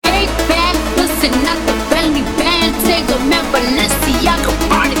 Big bag pussy, not the belly band. Take a man, Balenciaga,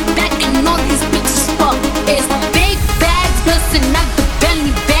 brought it back, and all these bitches fuck. It's big bags, pussy, not the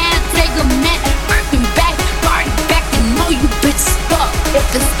belly band. Take a man, working back, brought it back, and all you bitches fuck. If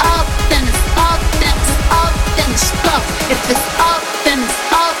it's up, then it's up, then it's up, then it's stuck. If it's up, then it's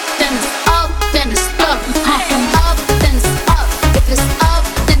up, then it's up, then it's stuck. Up, then it's up. If it's up,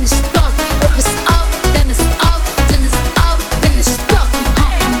 then it's stuck. If it's up, then it's up, then it's up, then it's stuck.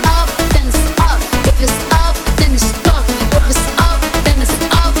 Up, then it's up. If it's up, then it's stuck. If it's up, then it's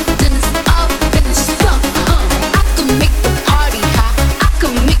up, then it's up, then it's stuck. I can make the party hot. I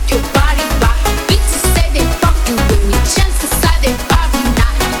can make your body rock. Bitches say they fucking with me. Chances are they probably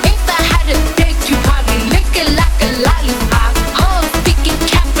not. If I had a dick, you probably lick it like a lollipop. Oh, speaking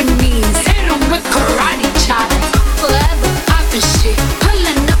Japanese, hit 'em with karate chops. Forever poppin' shit,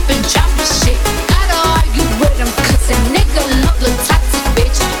 pulling up and dropping shit. Gotta argue with 'em 'cause a nigga look like toxic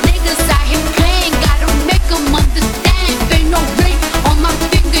bitch. Niggas out here playing, gotta make 'em understand. Ain't no ring on my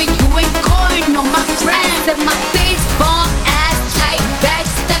finger, you ain't calling on my friends. And my face bomb, ass tight, back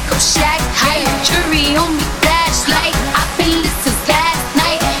stuck up shack height, jury on me flashlight. I've been listening last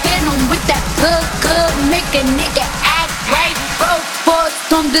night. Hit 'em with that good, make a nigga act right. Broke boys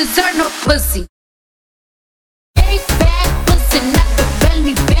don't deserve no pussy. Big bag pussy, not the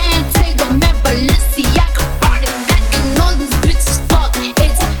belly band. Take a man, Balenciaga, brought it back, and all these bitches fuck.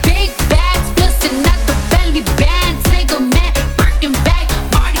 It's big bags pussy, not the belly band. Take a man, working back,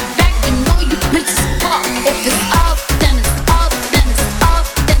 brought it back, and all you bitches fuck. If it's up, then it's up, then it's up,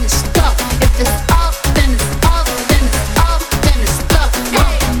 then it's stuck. If it's up, then it's up, then it's up, then it's stuck.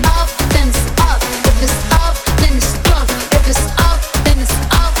 Up, then it's up. If it's up, then it's stuck. If it's up, then it's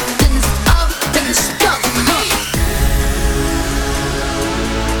up, then it's up,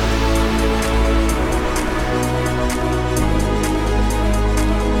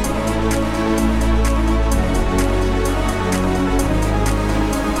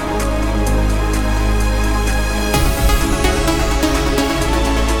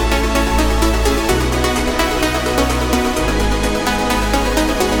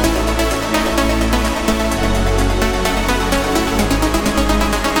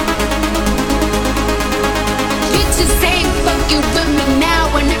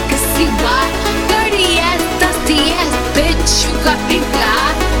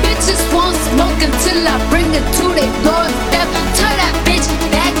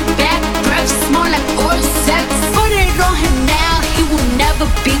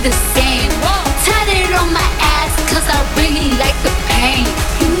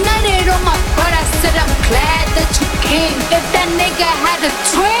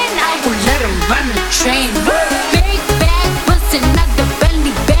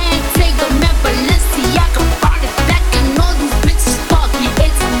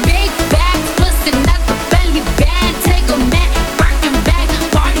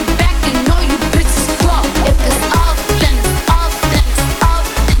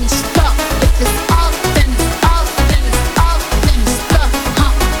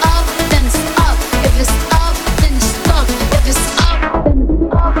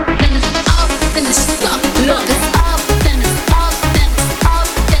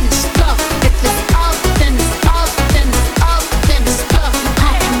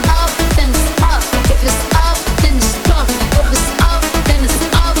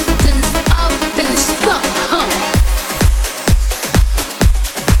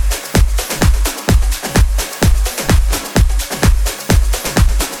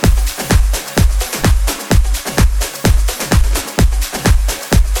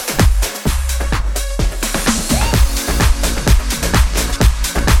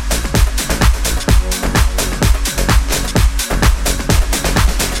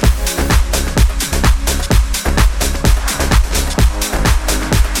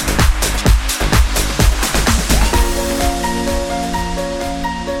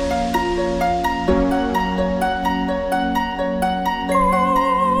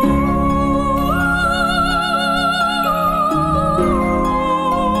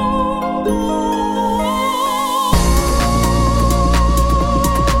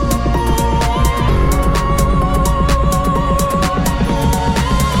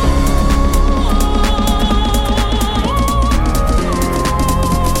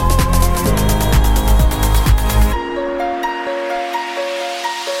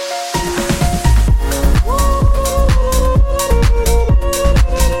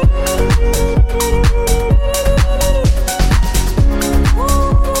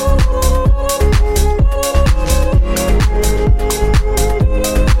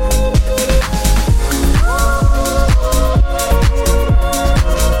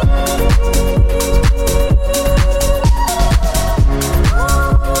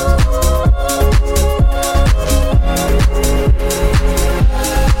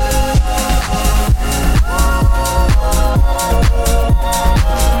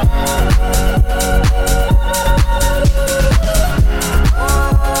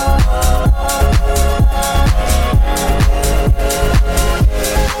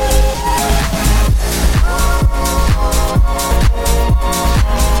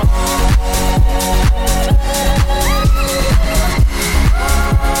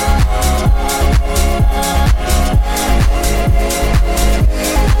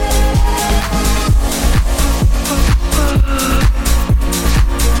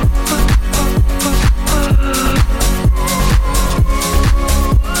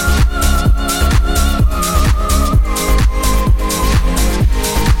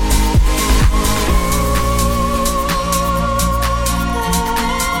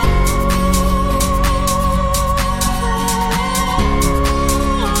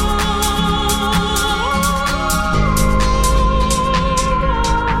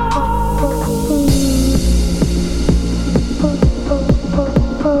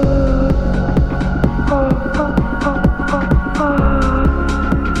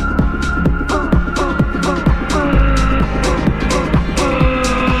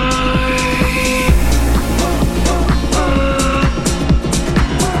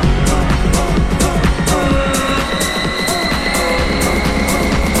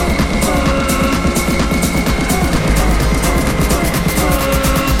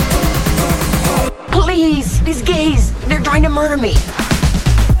 murder me.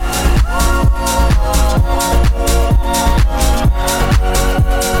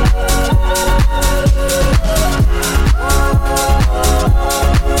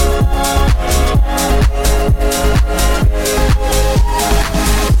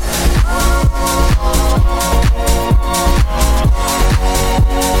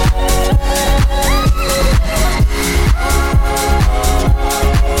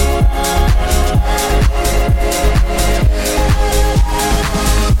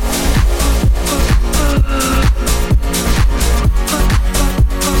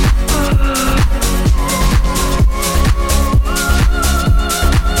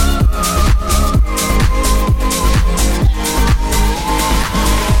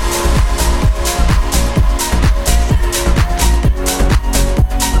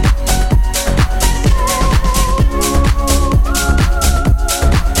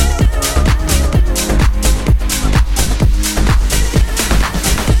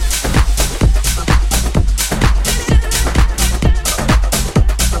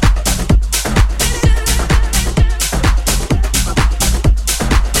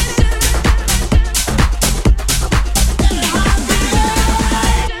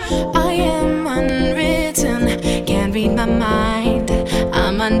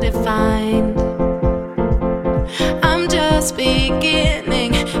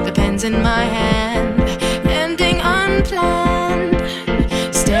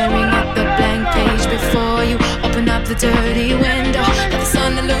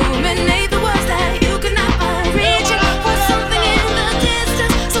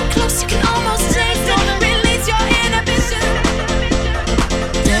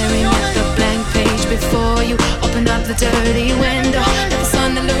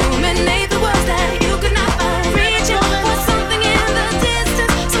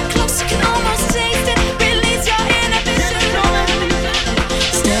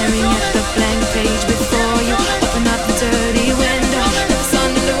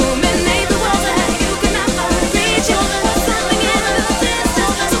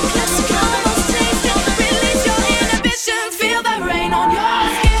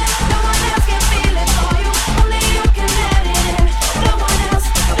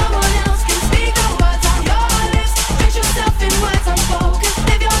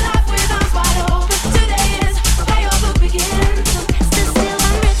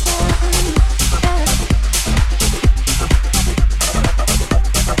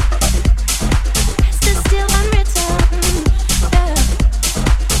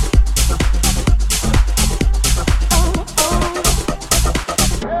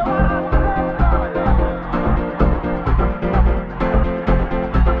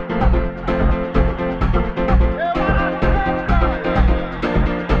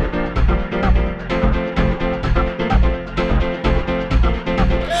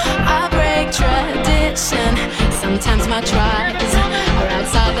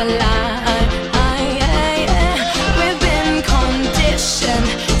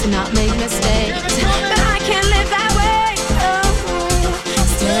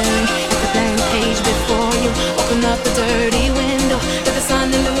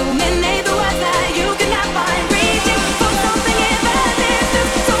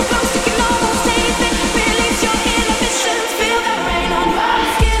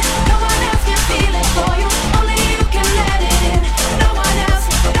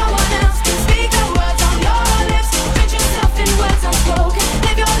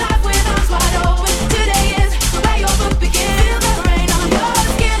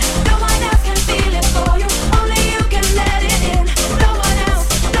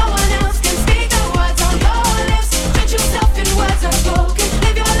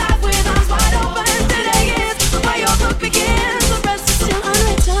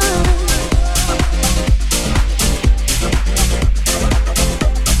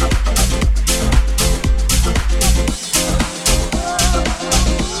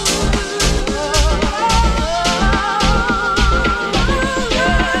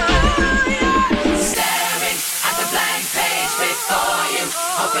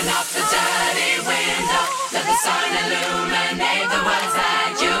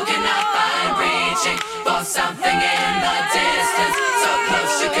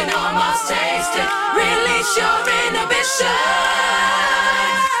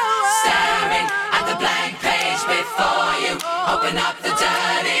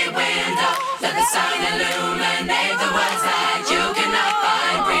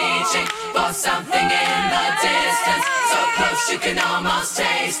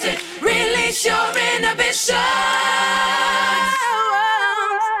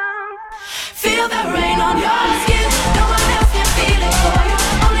 Feel the rain on your skin. No one else can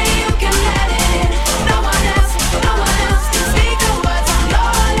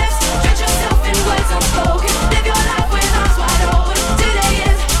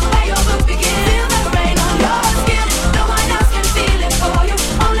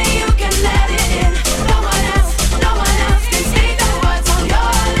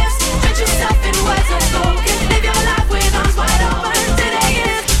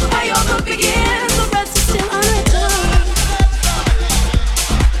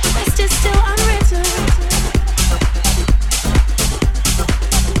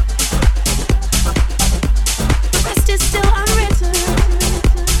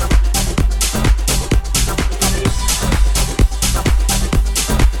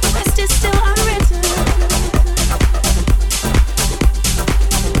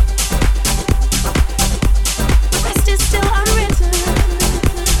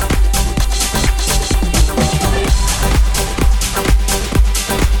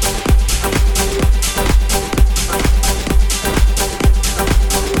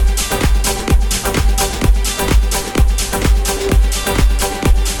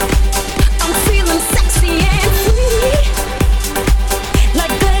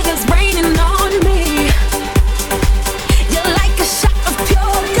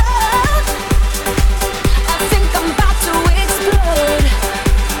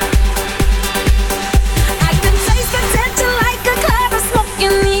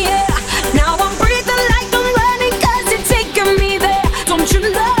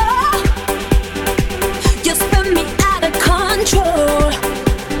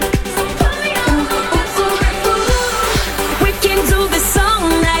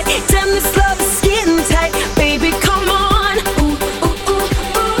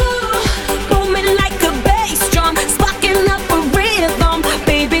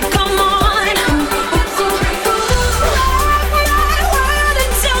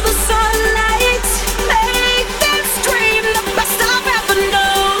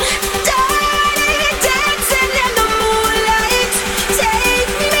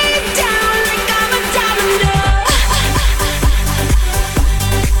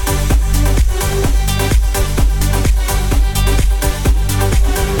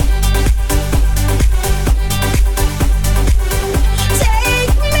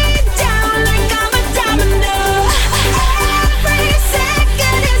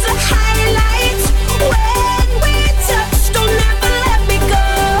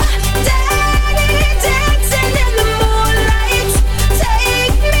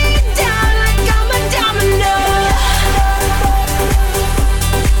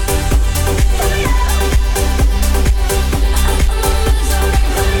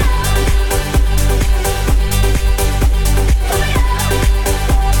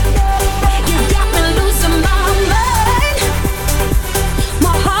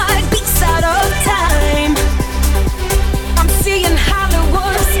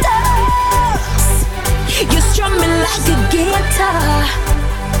guitar.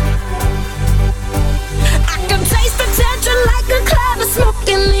 I can taste the tension like a cloud of smoke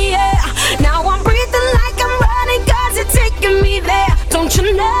in the air. Now I'm breathing like I'm running 'cause you're taking me there. Don't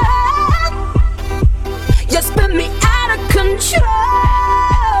you know? You spin me out of control.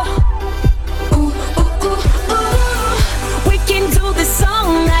 Ooh, ooh, ooh, ooh. We can do this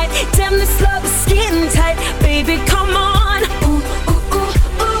all night. Damn, this love is skin tight. Baby, come on. Ooh, ooh,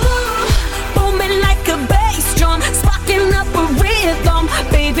 ooh, ooh. Booming like a bass drum, sparking up a rhythm.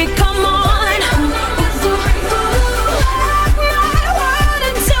 Baby, come on.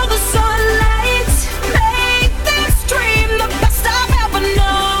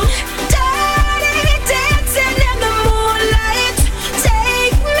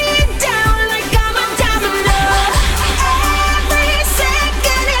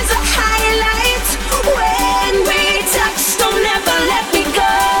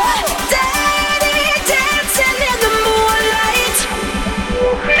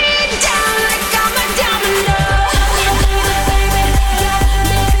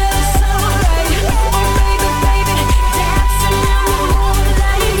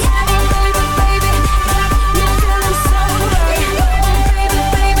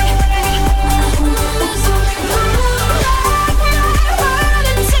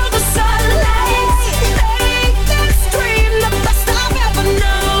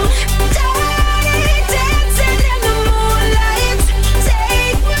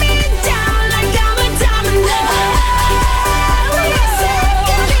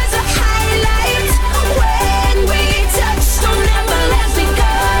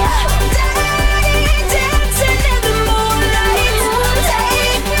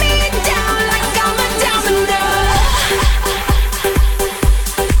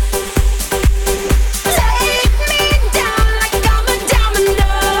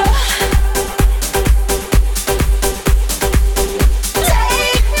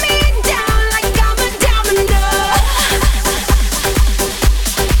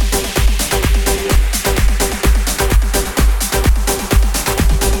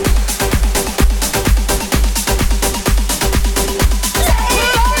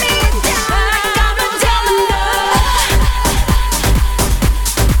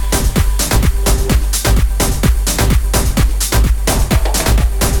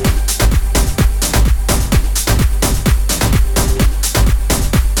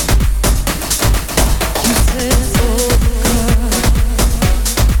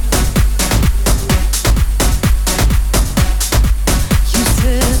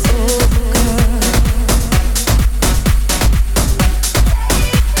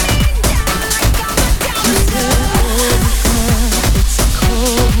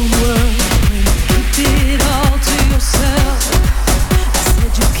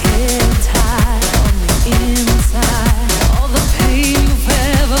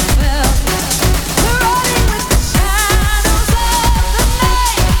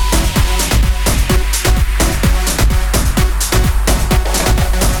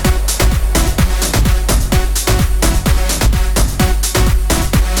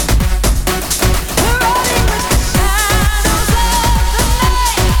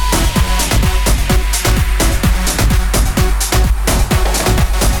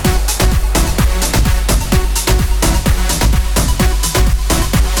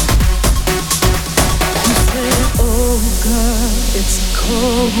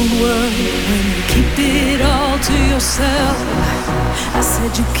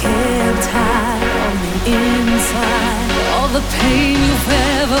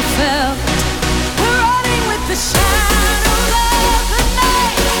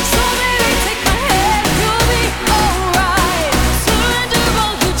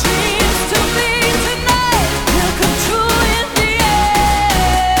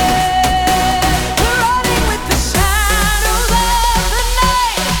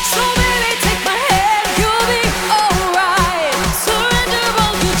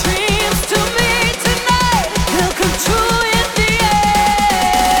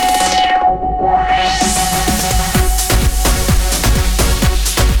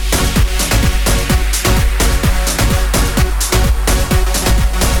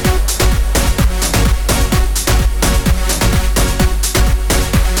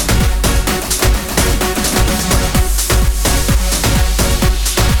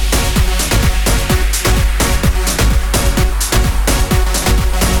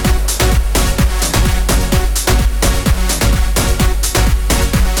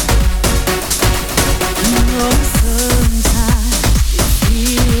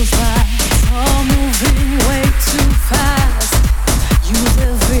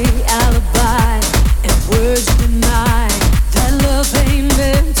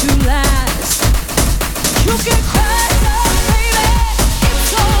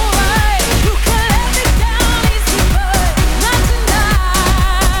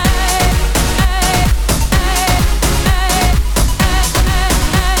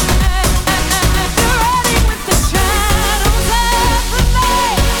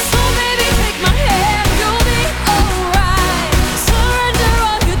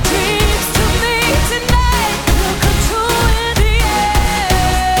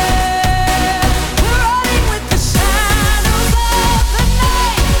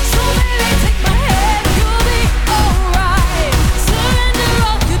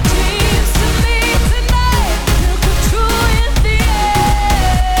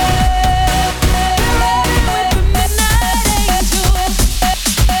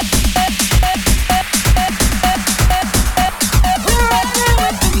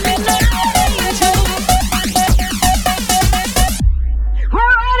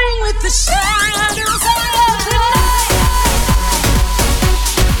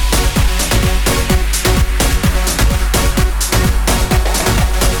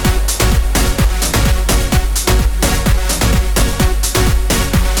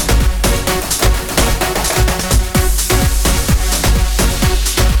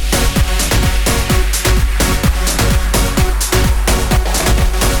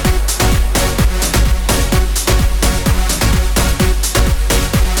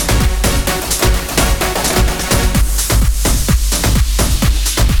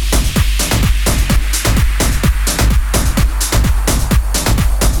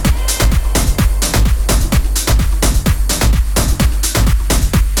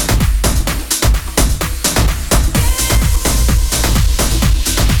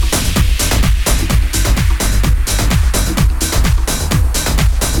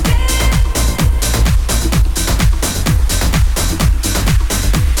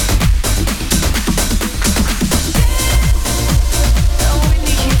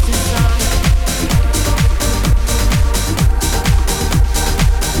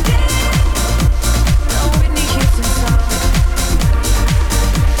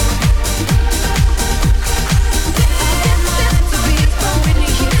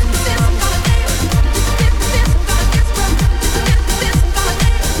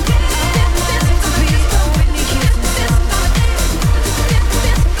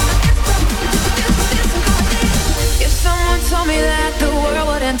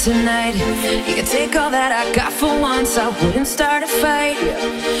 take all that I got for once, I wouldn't start a fight.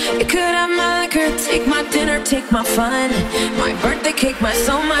 You could have my liquor, take my dinner, take my fun, my birthday cake, my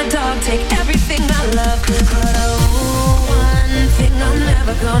soul, my dog, take everything I love. But one thing I'm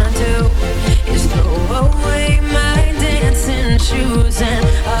never gonna do is throw away my dancing shoes. And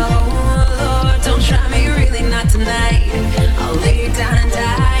oh Lord, don't try me, really not tonight. I'll lay down and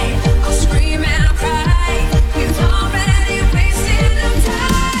die, I'll scream and I'll cry. We've already wasted our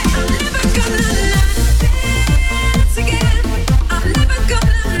time. I'm never gonna not dance again. I'm never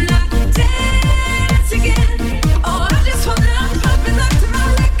gonna not dance again. Oh, I just wanna pop it up to my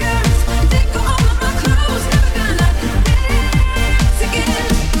records, take all of my clothes. Never gonna dance again.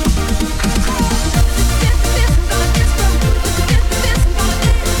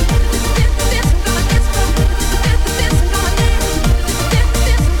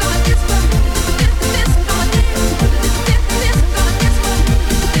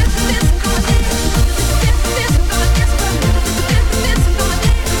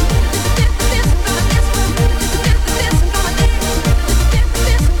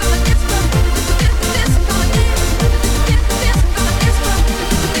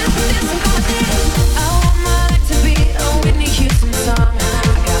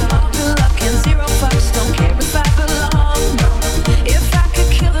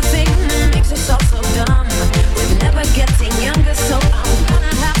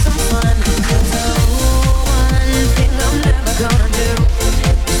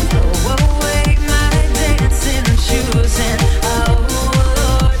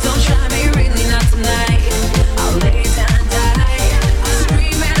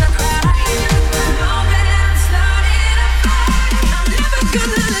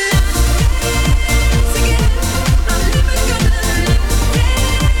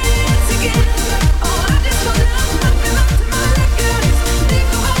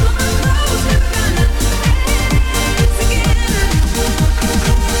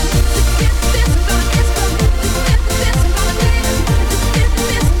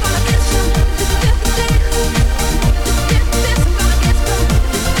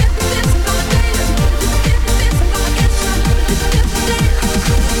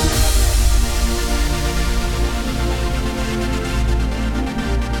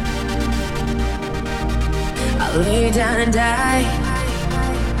 Lay down and die.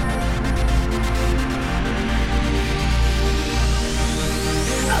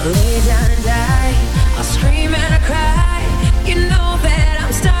 I'll lay down and die. I'll scream and I cry. You know that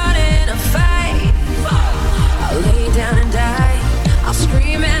I'm starting a fight. I'll lay down and die. I'll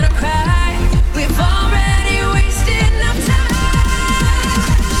scream and I cry. We've already wasted enough time.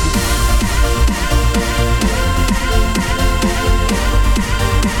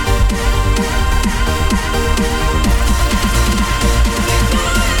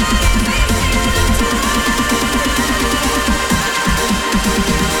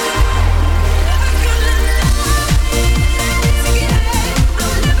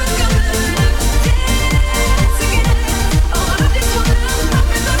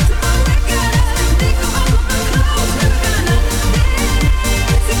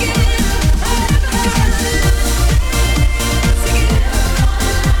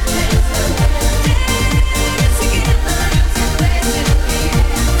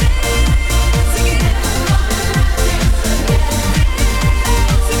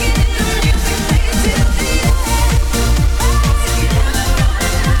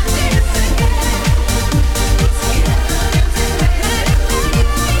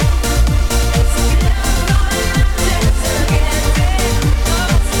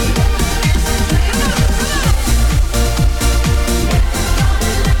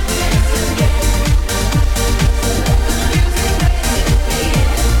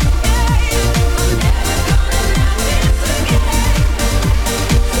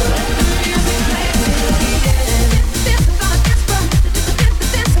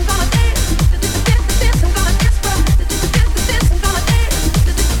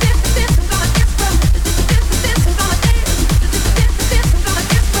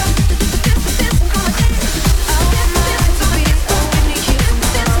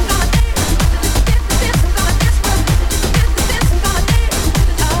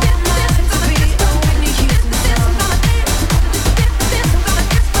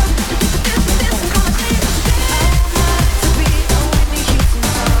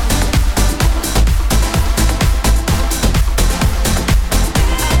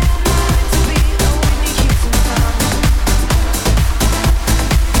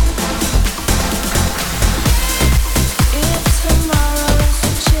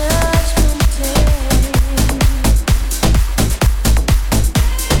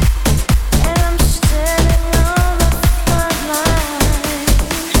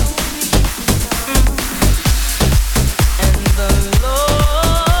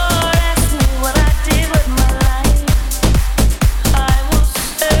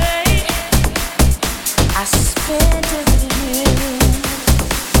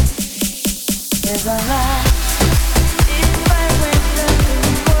 is a lie. If I went up in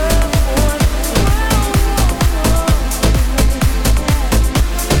the world,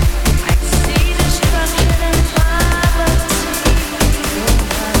 I'd see the structure and poverty,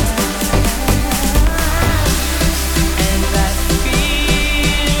 and I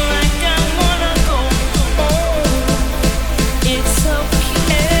feel like I wanna go home. It's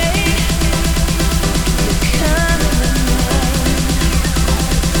okay. You're coming with me.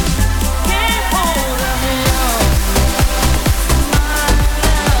 Get hold of me.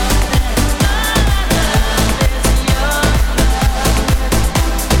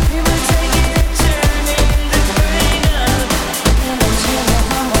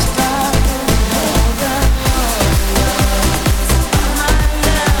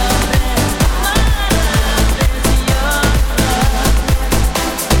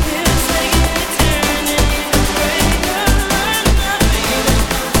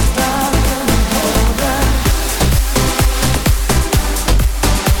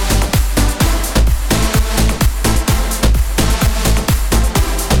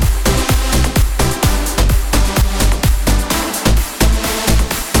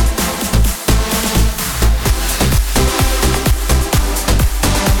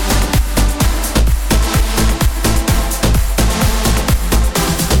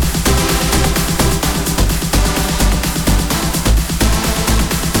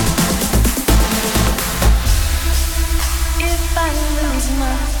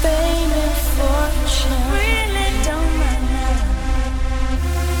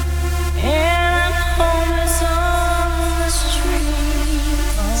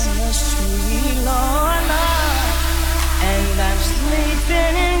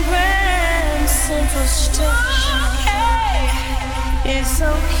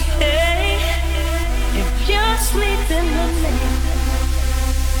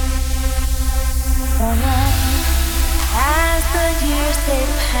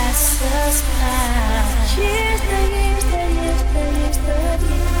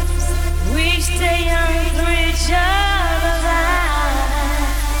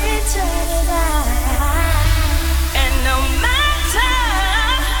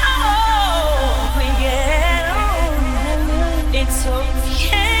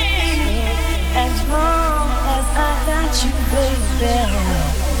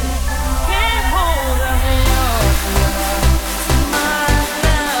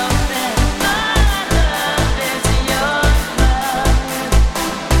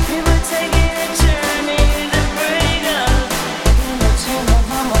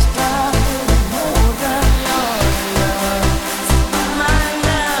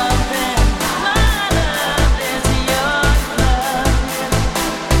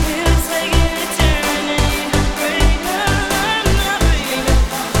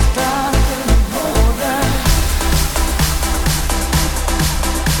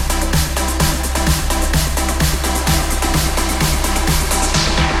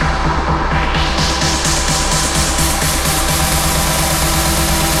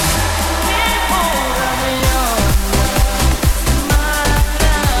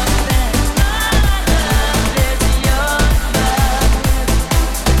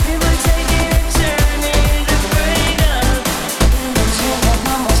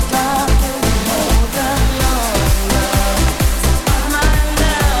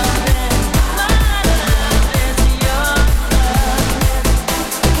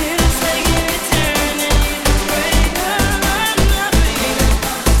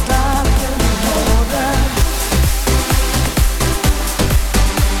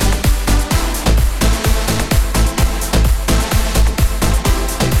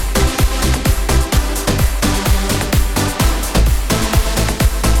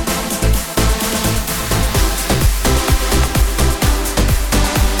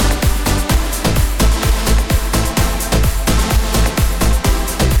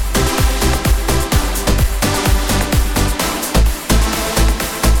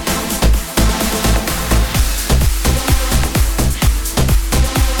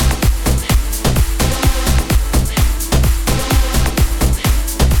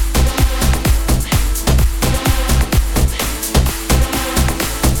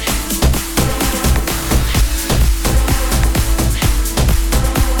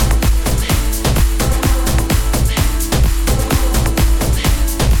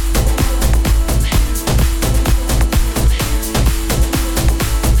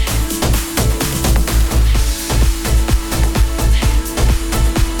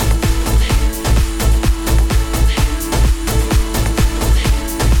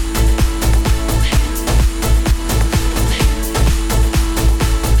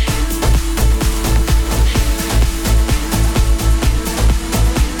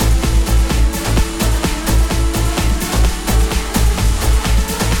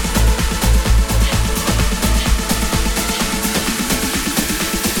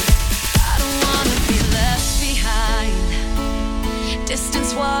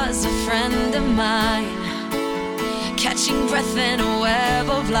 friend of mine, catching breath in a web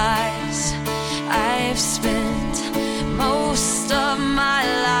of lies. I've spent most of my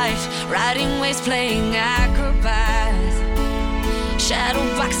life riding waves, playing acrobat,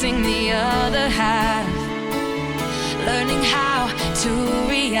 shadowboxing the other half, learning how to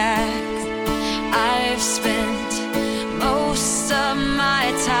react. I've spent most of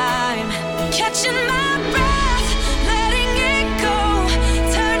my time catching my breath, letting it go,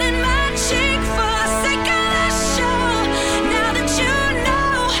 turning my cheek for the sake of the show. Now that you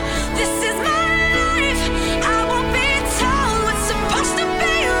know this is my life, I won't be told what's supposed to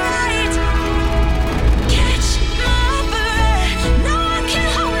be right. Catch my breath, no one can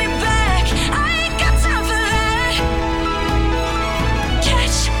hold me back, I ain't got time for that.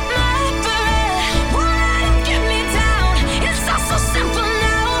 Catch my breath, won't let it get me down, it's all so simple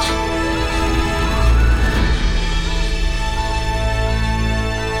now.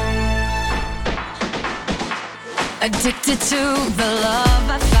 Addicted to the love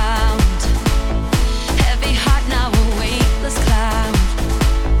I found, heavy heart now a weightless cloud,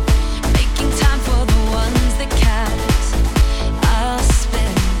 making time for the ones that count. I'll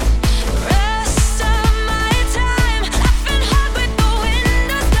spend the rest of my time laughing hard with the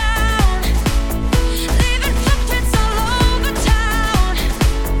windows down, leaving footprints all over town,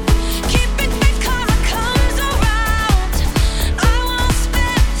 keeping faith karma comes around. I won't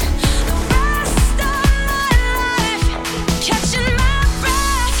spend the rest of my life catching my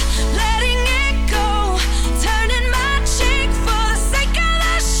breath, letting it go, turning my cheek for the sake of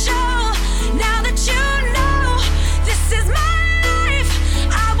the show. Now that you know this is my life,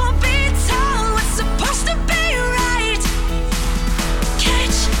 I won't be told what's supposed to be right.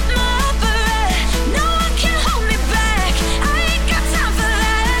 Catch my breath, no one can hold me back, I ain't got time for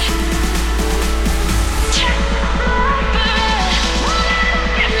that. Catch my breath, won't let it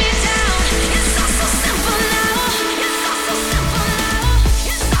get me down, it's all so simple now. It's all so simple now.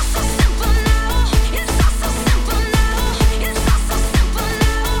 It's all so simple now. It's all so simple now. It's all so simple now. It's all so simple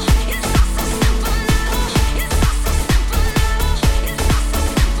now. It's all so simple now. It's all so simple now. It's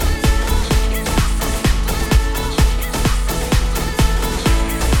all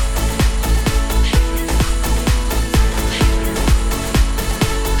so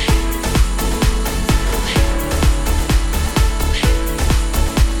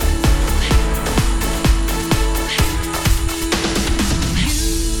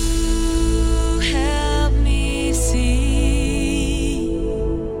You help me see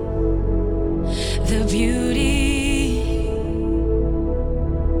the beauty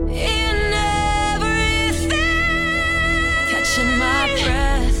in everything. Catching my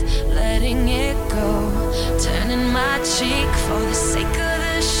breath, letting it go, turning my cheek for the sake of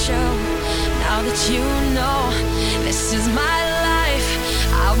the show. Now that you know this is my life,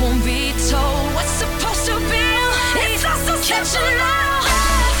 I won't be told what's supposed to be right. It's also catching my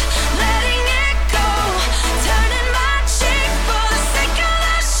breath, letting it go, turning my cheek for the sake of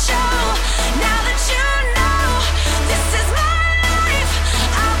the show. Now that you know this is my life,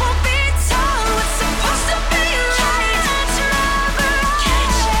 I won't be told what's supposed to be right. Catch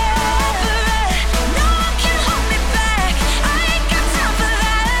my breath, no one can hold me back, I ain't got time for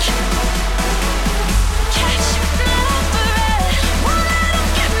that. Catch my breath.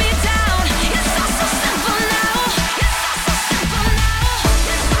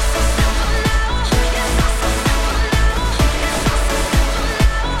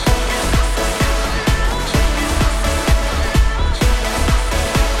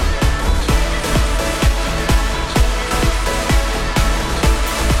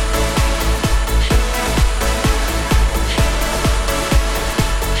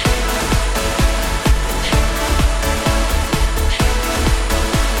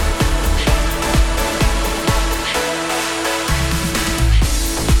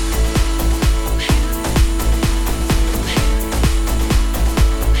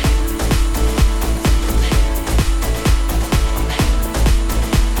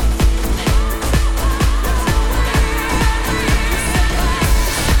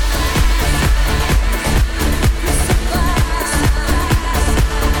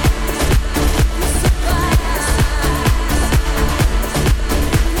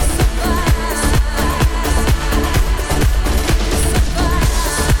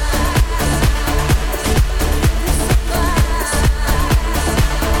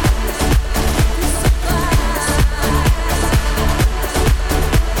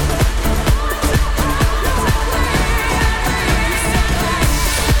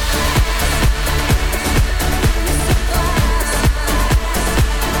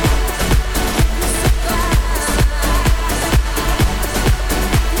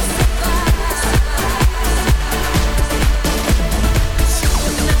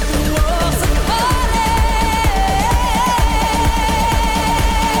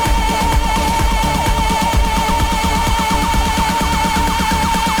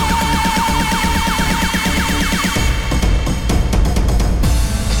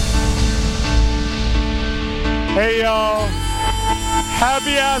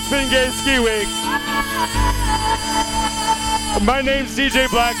 Happy Aspen Gay Ski Week. My name's DJ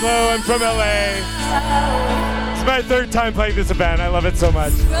Blacklow. I'm from LA. It's my third time playing this event. I love it so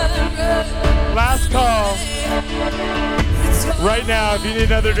much. Last call. Right now, if you need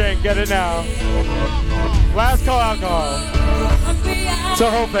another drink, get it now. Last call alcohol. It's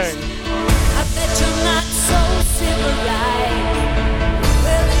a whole thing. I bet you're not so civilized.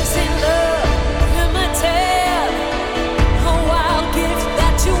 Well, is it love, primitive, a wild gift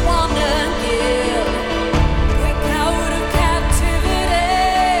that you wanna give? Break out of captivity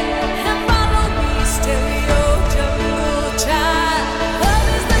and follow me, stereo jungle child. Love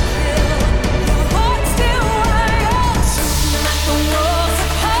is the kill, your heart still wild. Shooting at the walls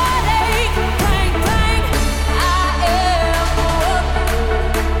of heartache, bang bang. I am the one.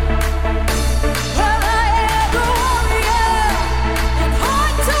 Well, I am the warrior.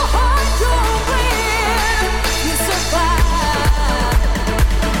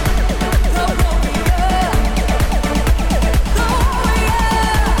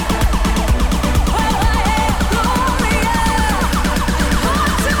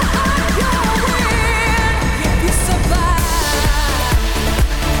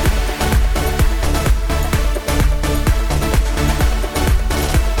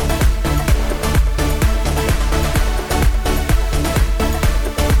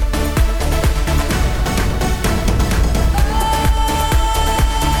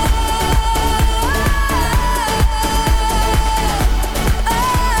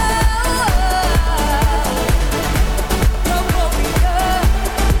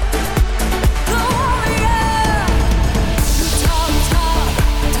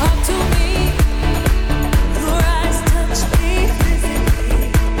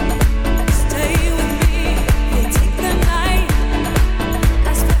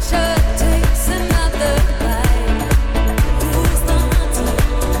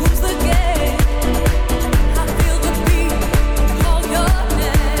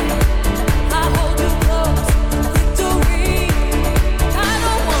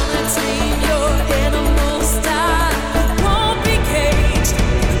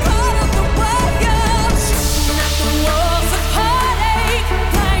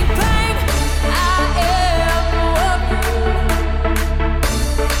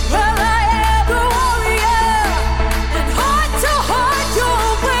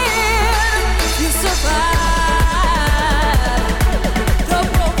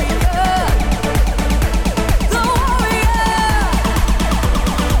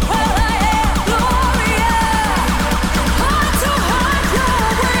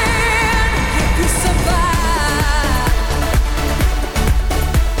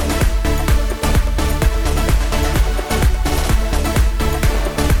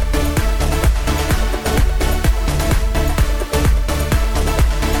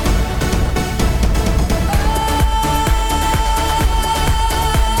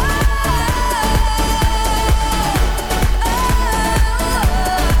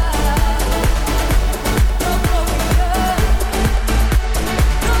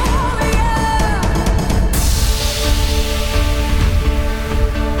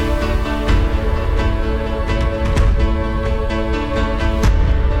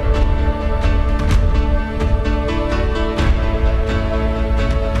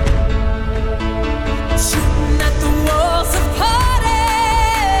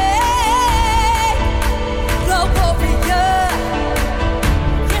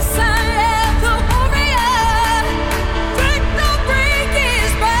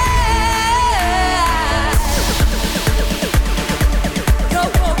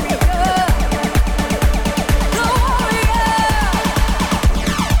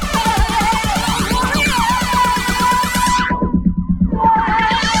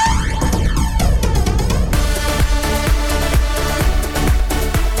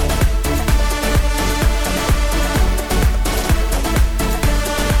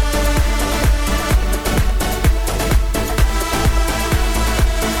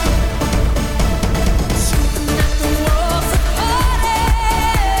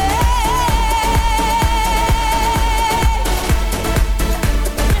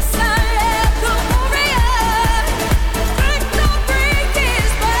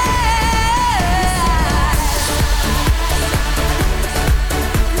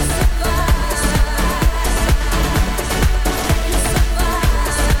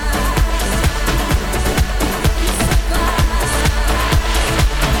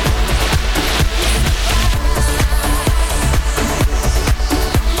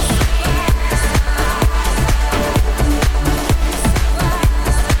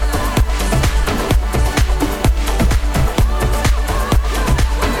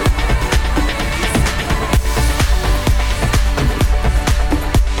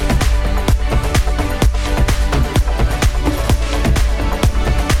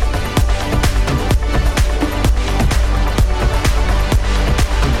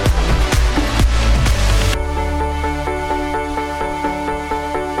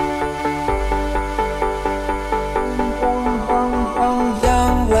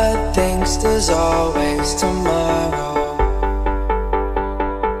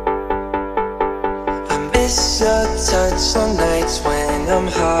 miss your touch on nights when I'm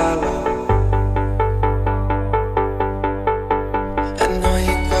hollow. I know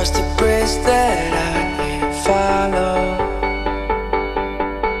you crossed a bridge that I can't follow.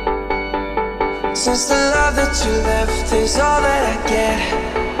 Since the love that you left is all that I get,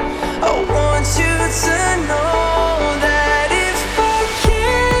 I want you to know that if I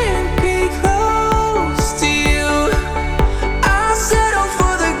can't be close to you, I'll settle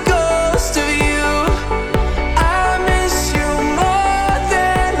for the ghost of you. I miss you more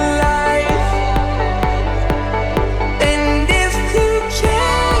than life. And if you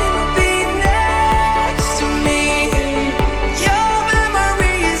can't be next to me, your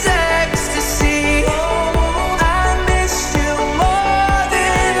memory is ecstasy. I miss you more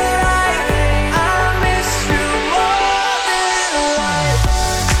than life. I miss you more than life.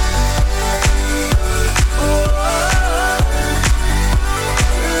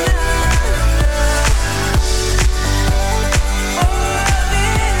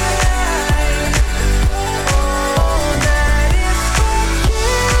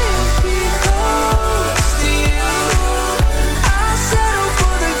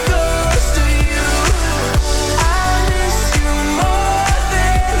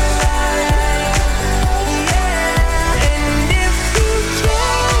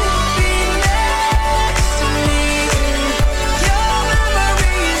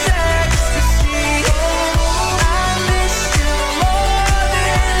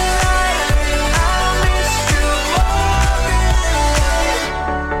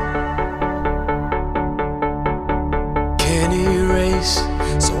 Can't erase,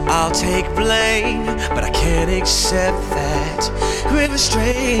 so I'll take blame, but I can't accept that we're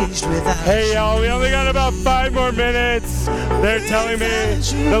estranged without. Hey y'all, we only got about 5 more minutes. They're telling me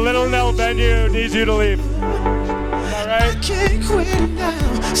the Little Nell venue needs you to leave. Alright? I can't quit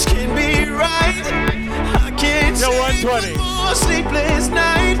now, this can't be right. I can't Yo, take 120. one more sleepless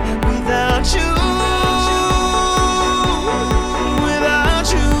night without you. Without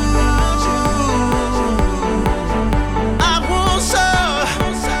you. I won't soar,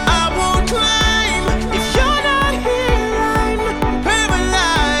 I won't climb. If you're not here, I'm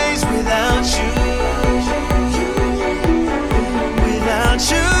paralyzed without you. Without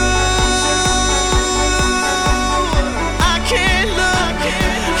you. I can't look,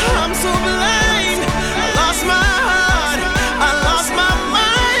 I'm so blind. I lost my heart, I lost my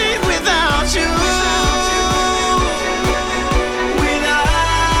mind without you.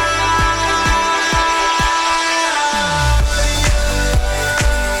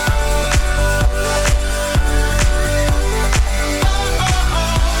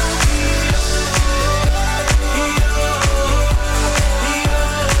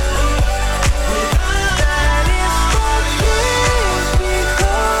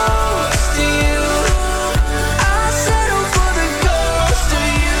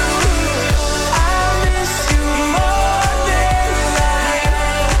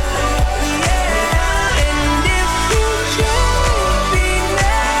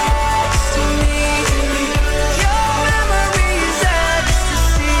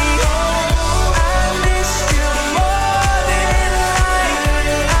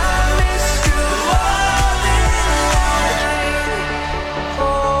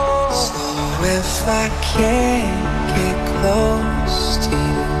 If I can't get close to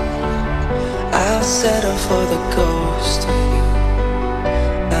you, I'll settle for the ghost of you.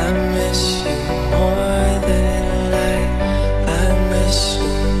 I miss you more than life. I miss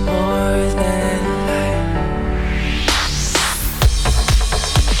you more than life.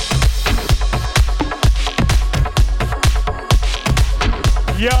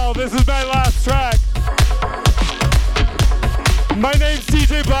 Yo, this is my last track. My name's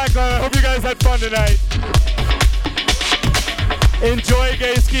DJ Blackline. I hope you guys had fun tonight. Enjoy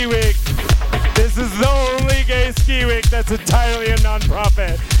Gay Ski Week. This is the only Gay Ski Week that's entirely a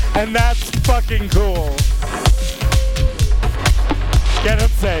non-profit, and that's fucking cool. Get them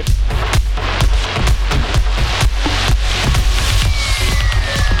safe.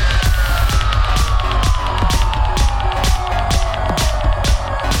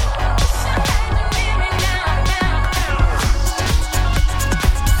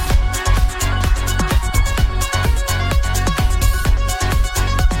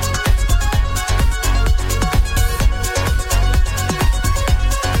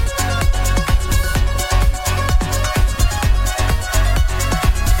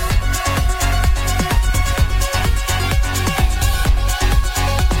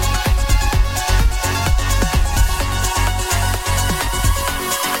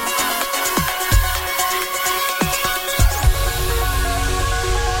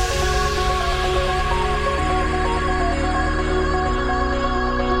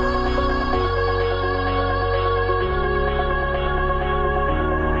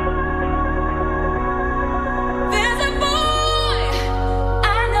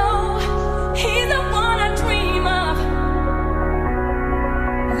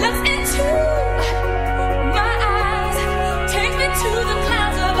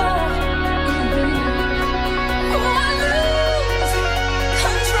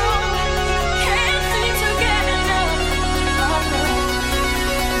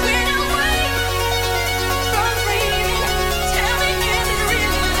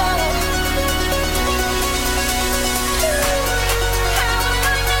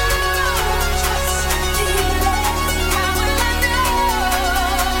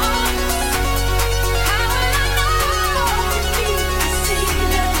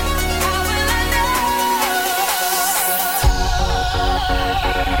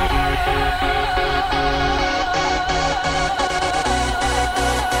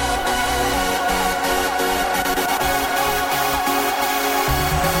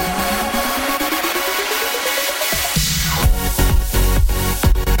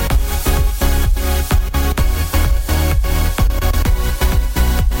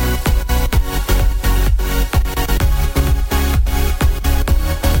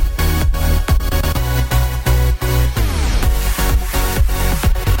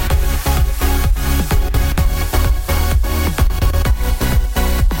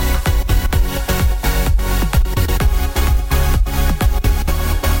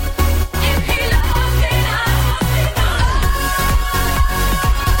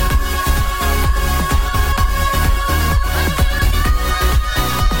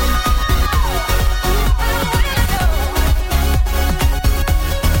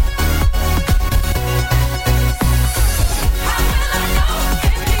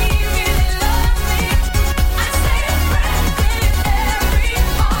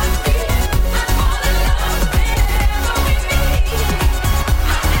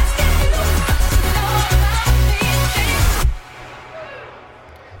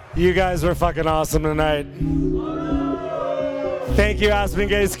 You guys were fucking awesome tonight. Thank you, Aspen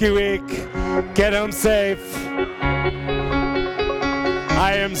Gay Ski Week. Get home safe.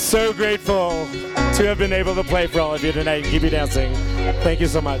 I am so grateful to have been able to play for all of you tonight and keep you dancing. Thank you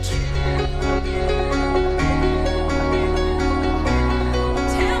so much.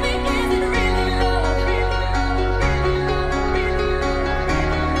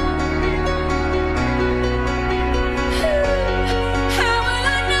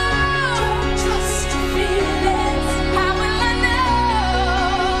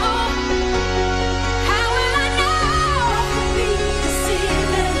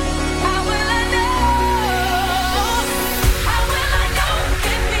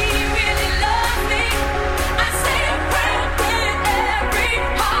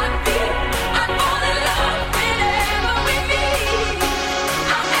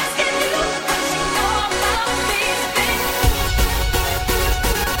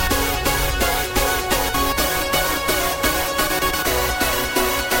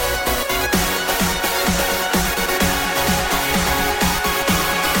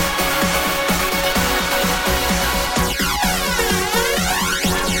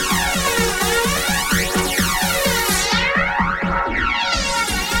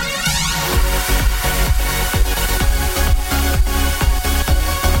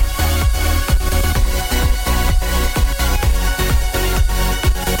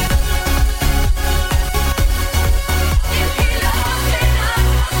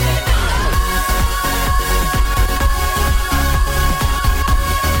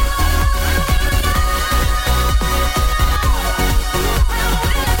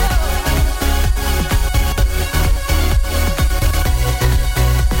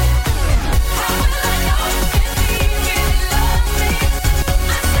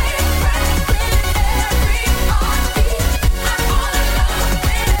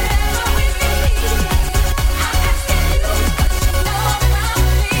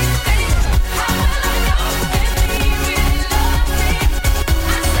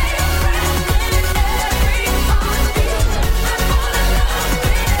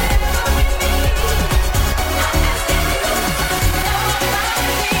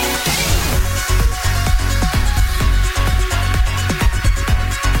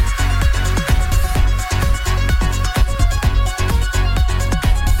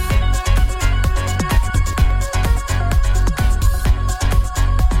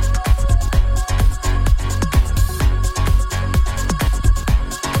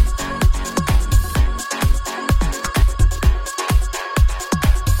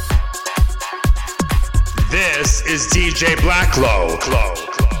 This is DJ Blacklow.